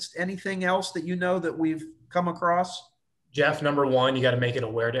have. Vince, anything else that you know that we've come across? Jeff, number one, you got to make it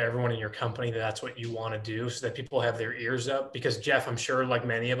aware to everyone in your company that that's what you want to do, so that people have their ears up. Because Jeff, I'm sure like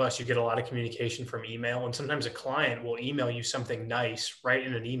many of us, you get a lot of communication from email, and sometimes a client will email you something nice right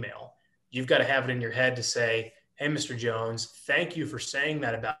in an email. You've got to have it in your head to say, hey, Mr. Jones, thank you for saying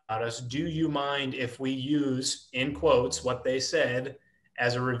that about us. Do you mind if we use, in quotes, what they said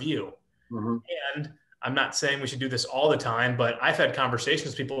as a review? Mm-hmm. And I'm not saying we should do this all the time, but I've had conversations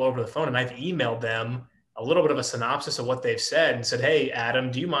with people over the phone, and I've emailed them a little bit of a synopsis of what they've said and said, hey,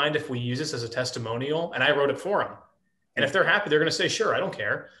 Adam, do you mind if we use this as a testimonial? And I wrote it for them. And if they're happy, they're going to say, sure, I don't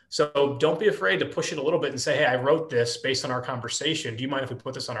care. So don't be afraid to push it a little bit and say, hey, I wrote this based on our conversation. Do you mind if we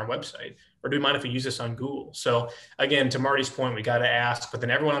put this on our website? Or do you mind if we use this on Google? So again, to Marty's point, we got to ask, but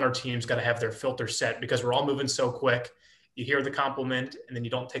then everyone on our team's got to have their filter set, because we're all moving so quick. You hear the compliment and then you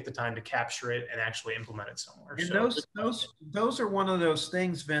don't take the time to capture it and actually implement it somewhere. And so those are one of those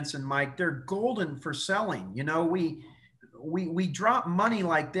things, Vince and Mike, they're golden for selling. You know, we drop money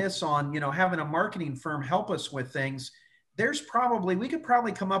like this on, you know, having a marketing firm help us with things. we could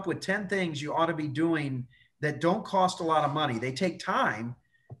probably come up with 10 things you ought to be doing that don't cost a lot of money. They take time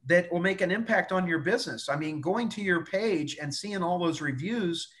that will make an impact on your business. I mean, going to your page and seeing all those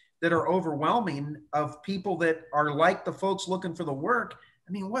reviews that are overwhelming of people that are like the folks looking for the work.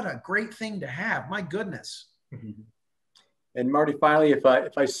 I mean, what a great thing to have. My goodness. Mm-hmm. And Marty, finally, if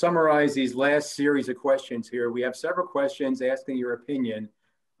I summarize these last series of questions here, we have several questions asking your opinion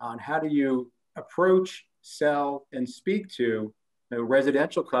on how do you approach, sell, and speak to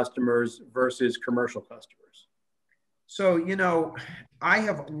residential customers versus commercial customers. So, I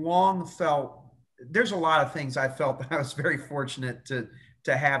have long felt, there's a lot of things I felt that I was very fortunate to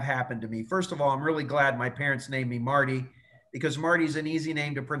have happen to me. First of all, I'm really glad my parents named me Marty, because Marty's an easy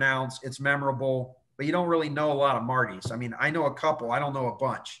name to pronounce. It's memorable, but you don't really know a lot of Martys. I mean, I know a couple, I don't know a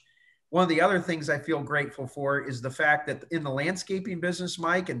bunch. One of the other things I feel grateful for is the fact that in the landscaping business,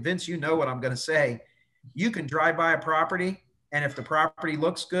 Mike, and Vince, you know what I'm going to say, you can drive by a property, and if the property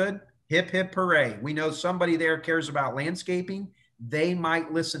looks good, hip, hip, hooray. We know somebody there cares about landscaping. They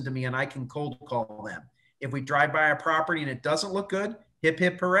might listen to me and I can cold call them. If we drive by a property and it doesn't look good, hip,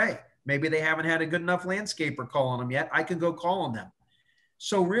 hip, hooray. Maybe they haven't had a good enough landscaper call on them yet. I can go call on them.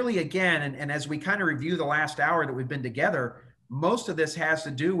 So really, again, and as we kind of review the last hour that we've been together, most of this has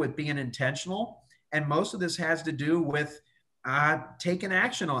to do with being intentional. And most of this has to do with taking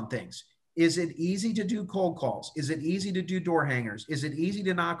action on things. Is it easy to do cold calls? Is it easy to do door hangers? Is it easy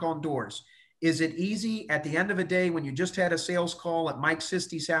to knock on doors? Is it easy at the end of a day when you just had a sales call at Mike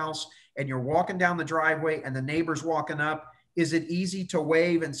Sisty's house and you're walking down the driveway and the neighbor's walking up? Is it easy to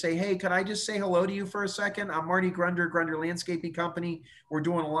wave and say, hey, can I just say hello to you for a second? I'm Marty Grunder, Grunder Landscaping Company. We're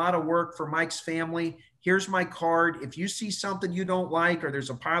doing a lot of work for Mike's family. Here's my card. If you see something you don't like or there's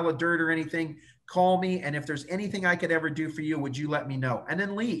a pile of dirt or anything, call me. And if there's anything I could ever do for you, would you let me know? And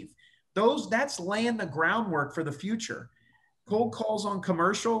then leave. That's laying the groundwork for the future. Cold calls on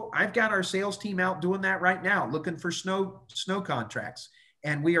commercial. I've got our sales team out doing that right now, looking for snow contracts.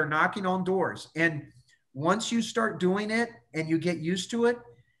 And we are knocking on doors. And once you start doing it and you get used to it,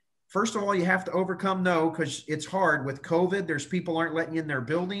 first of all, you have to overcome no, because it's hard with COVID. There's people aren't letting you in their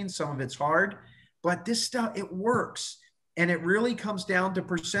buildings. Some of it's hard, but this stuff, it works. And it really comes down to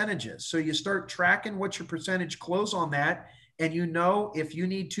percentages. So you start tracking what your percentage close on that. And if you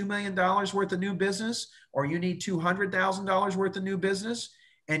need $2 million worth of new business, or you need $200,000 worth of new business,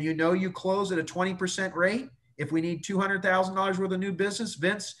 and you close at a 20% rate, if we need $200,000 worth of new business,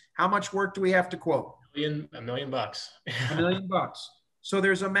 Vince, how much work do we have to quote? $1 million. $1 million. So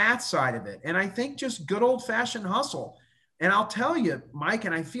there's a math side of it. And I think just good old fashioned hustle. And I'll tell you, Mike,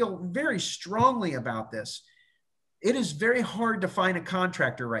 and I feel very strongly about this. It is very hard to find a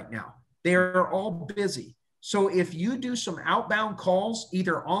contractor right now. They are all busy. So if you do some outbound calls,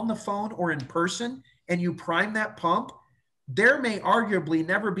 either on the phone or in person, and you prime that pump, there may arguably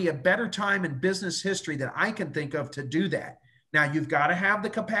never be a better time in business history that I can think of to do that. Now, you've got to have the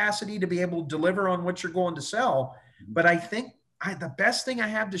capacity to be able to deliver on what you're going to sell. But I think the best thing I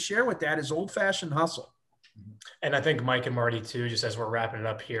have to share with that is old-fashioned hustle. And I think Mike and Marty too, just as we're wrapping it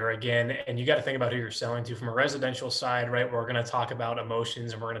up here again, and you got to think about who you're selling to from a residential side, right? We're going to talk about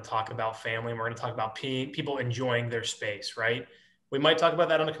emotions and we're going to talk about family and we're going to talk about people enjoying their space, right? We might talk about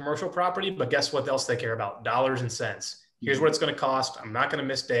that on a commercial property, but guess what else they care about? Dollars and cents. Here's what it's going to cost. I'm not going to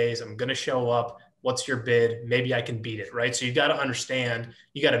miss days. I'm going to show up. What's your bid? Maybe I can beat it, right? So you got to understand,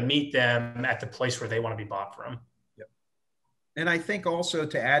 you got to meet them at the place where they want to be bought from. Yep. And I think also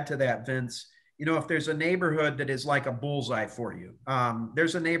to add to that, Vince, if there's a neighborhood that is like a bullseye for you,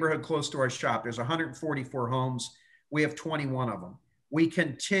 there's a neighborhood close to our shop. There's 144 homes. We have 21 of them. We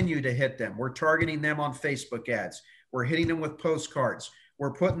continue to hit them. We're targeting them on Facebook ads. We're hitting them with postcards.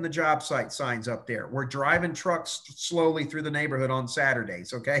 We're putting the job site signs up there. We're driving trucks slowly through the neighborhood on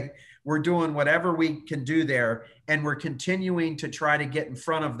Saturdays, okay? We're doing whatever we can do there, and we're continuing to try to get in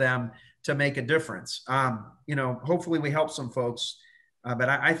front of them to make a difference. Hopefully we help some folks, but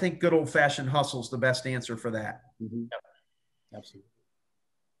I think good old-fashioned hustle is the best answer for that. Mm-hmm. Yep. Absolutely.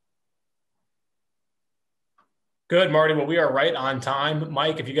 Good, Marty. Well, we are right on time.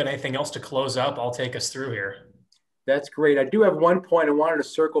 Mike, if you got anything else to close up, I'll take us through here. That's great. I do have one point I wanted to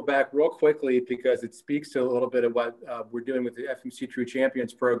circle back real quickly because it speaks to a little bit of what we're doing with the FMC True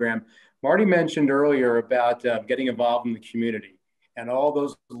Champions program. Marty mentioned earlier about getting involved in the community, and all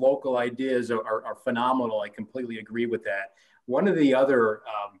those local ideas are phenomenal. I completely agree with that. One of the other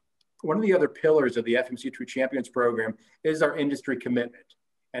pillars of the FMC True Champions program is our industry commitment.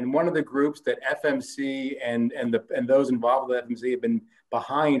 And one of the groups that FMC and those involved with FMC have been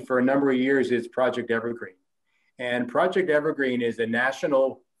behind for a number of years is Project Evergreen. And Project Evergreen is a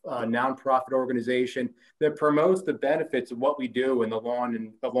national nonprofit organization that promotes the benefits of what we do in the lawn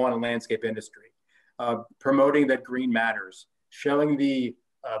and landscape industry, promoting that green matters, showing the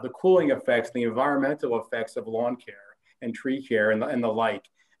cooling effects, the environmental effects of lawn care and tree care and the like.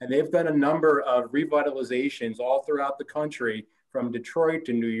 And they've done a number of revitalizations all throughout the country, from Detroit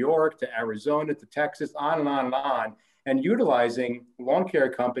to New York to Arizona to Texas, on and on and on, and utilizing lawn care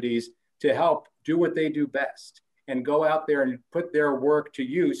companies to help do what they do best and go out there and put their work to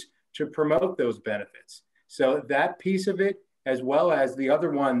use to promote those benefits. So that piece of it, as well as the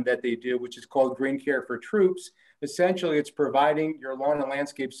other one that they do, which is called Green Care for Troops, essentially it's providing your lawn and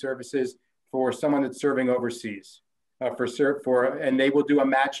landscape services for someone that's serving overseas, and they will do a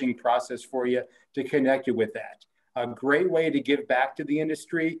matching process for you to connect you with that. A great way to give back to the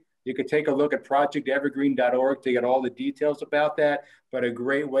industry. You could take a look at projectevergreen.org to get all the details about that, but a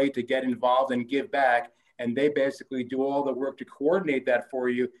great way to get involved and give back. And they basically do all the work to coordinate that for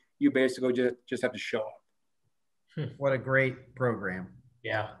you. You basically just have to show up. What a great program.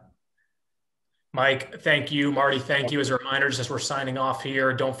 Yeah. Mike, thank you. Marty, thank you. As a reminder, just as we're signing off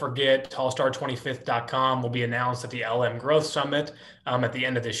here, don't forget tallstar25th.com will be announced at the LM Growth Summit at the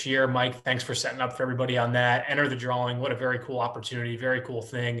end of this year. Mike, thanks for setting up for everybody on that. Enter the drawing. What a very cool opportunity, very cool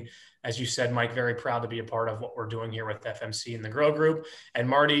thing. As you said, Mike, very proud to be a part of what we're doing here with FMC and the Grow Group. And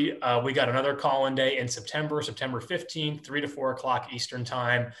Marty, we got another call-in day in September 15th, 3 to 4 o'clock Eastern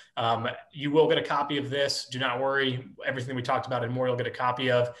time. You will get a copy of this. Do not worry. Everything we talked about and more, you'll get a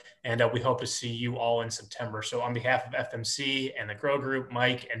copy of. And we hope to see you all in September. So on behalf of FMC and the Grow Group,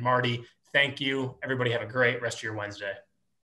 Mike and Marty, thank you. Everybody have a great rest of your Wednesday.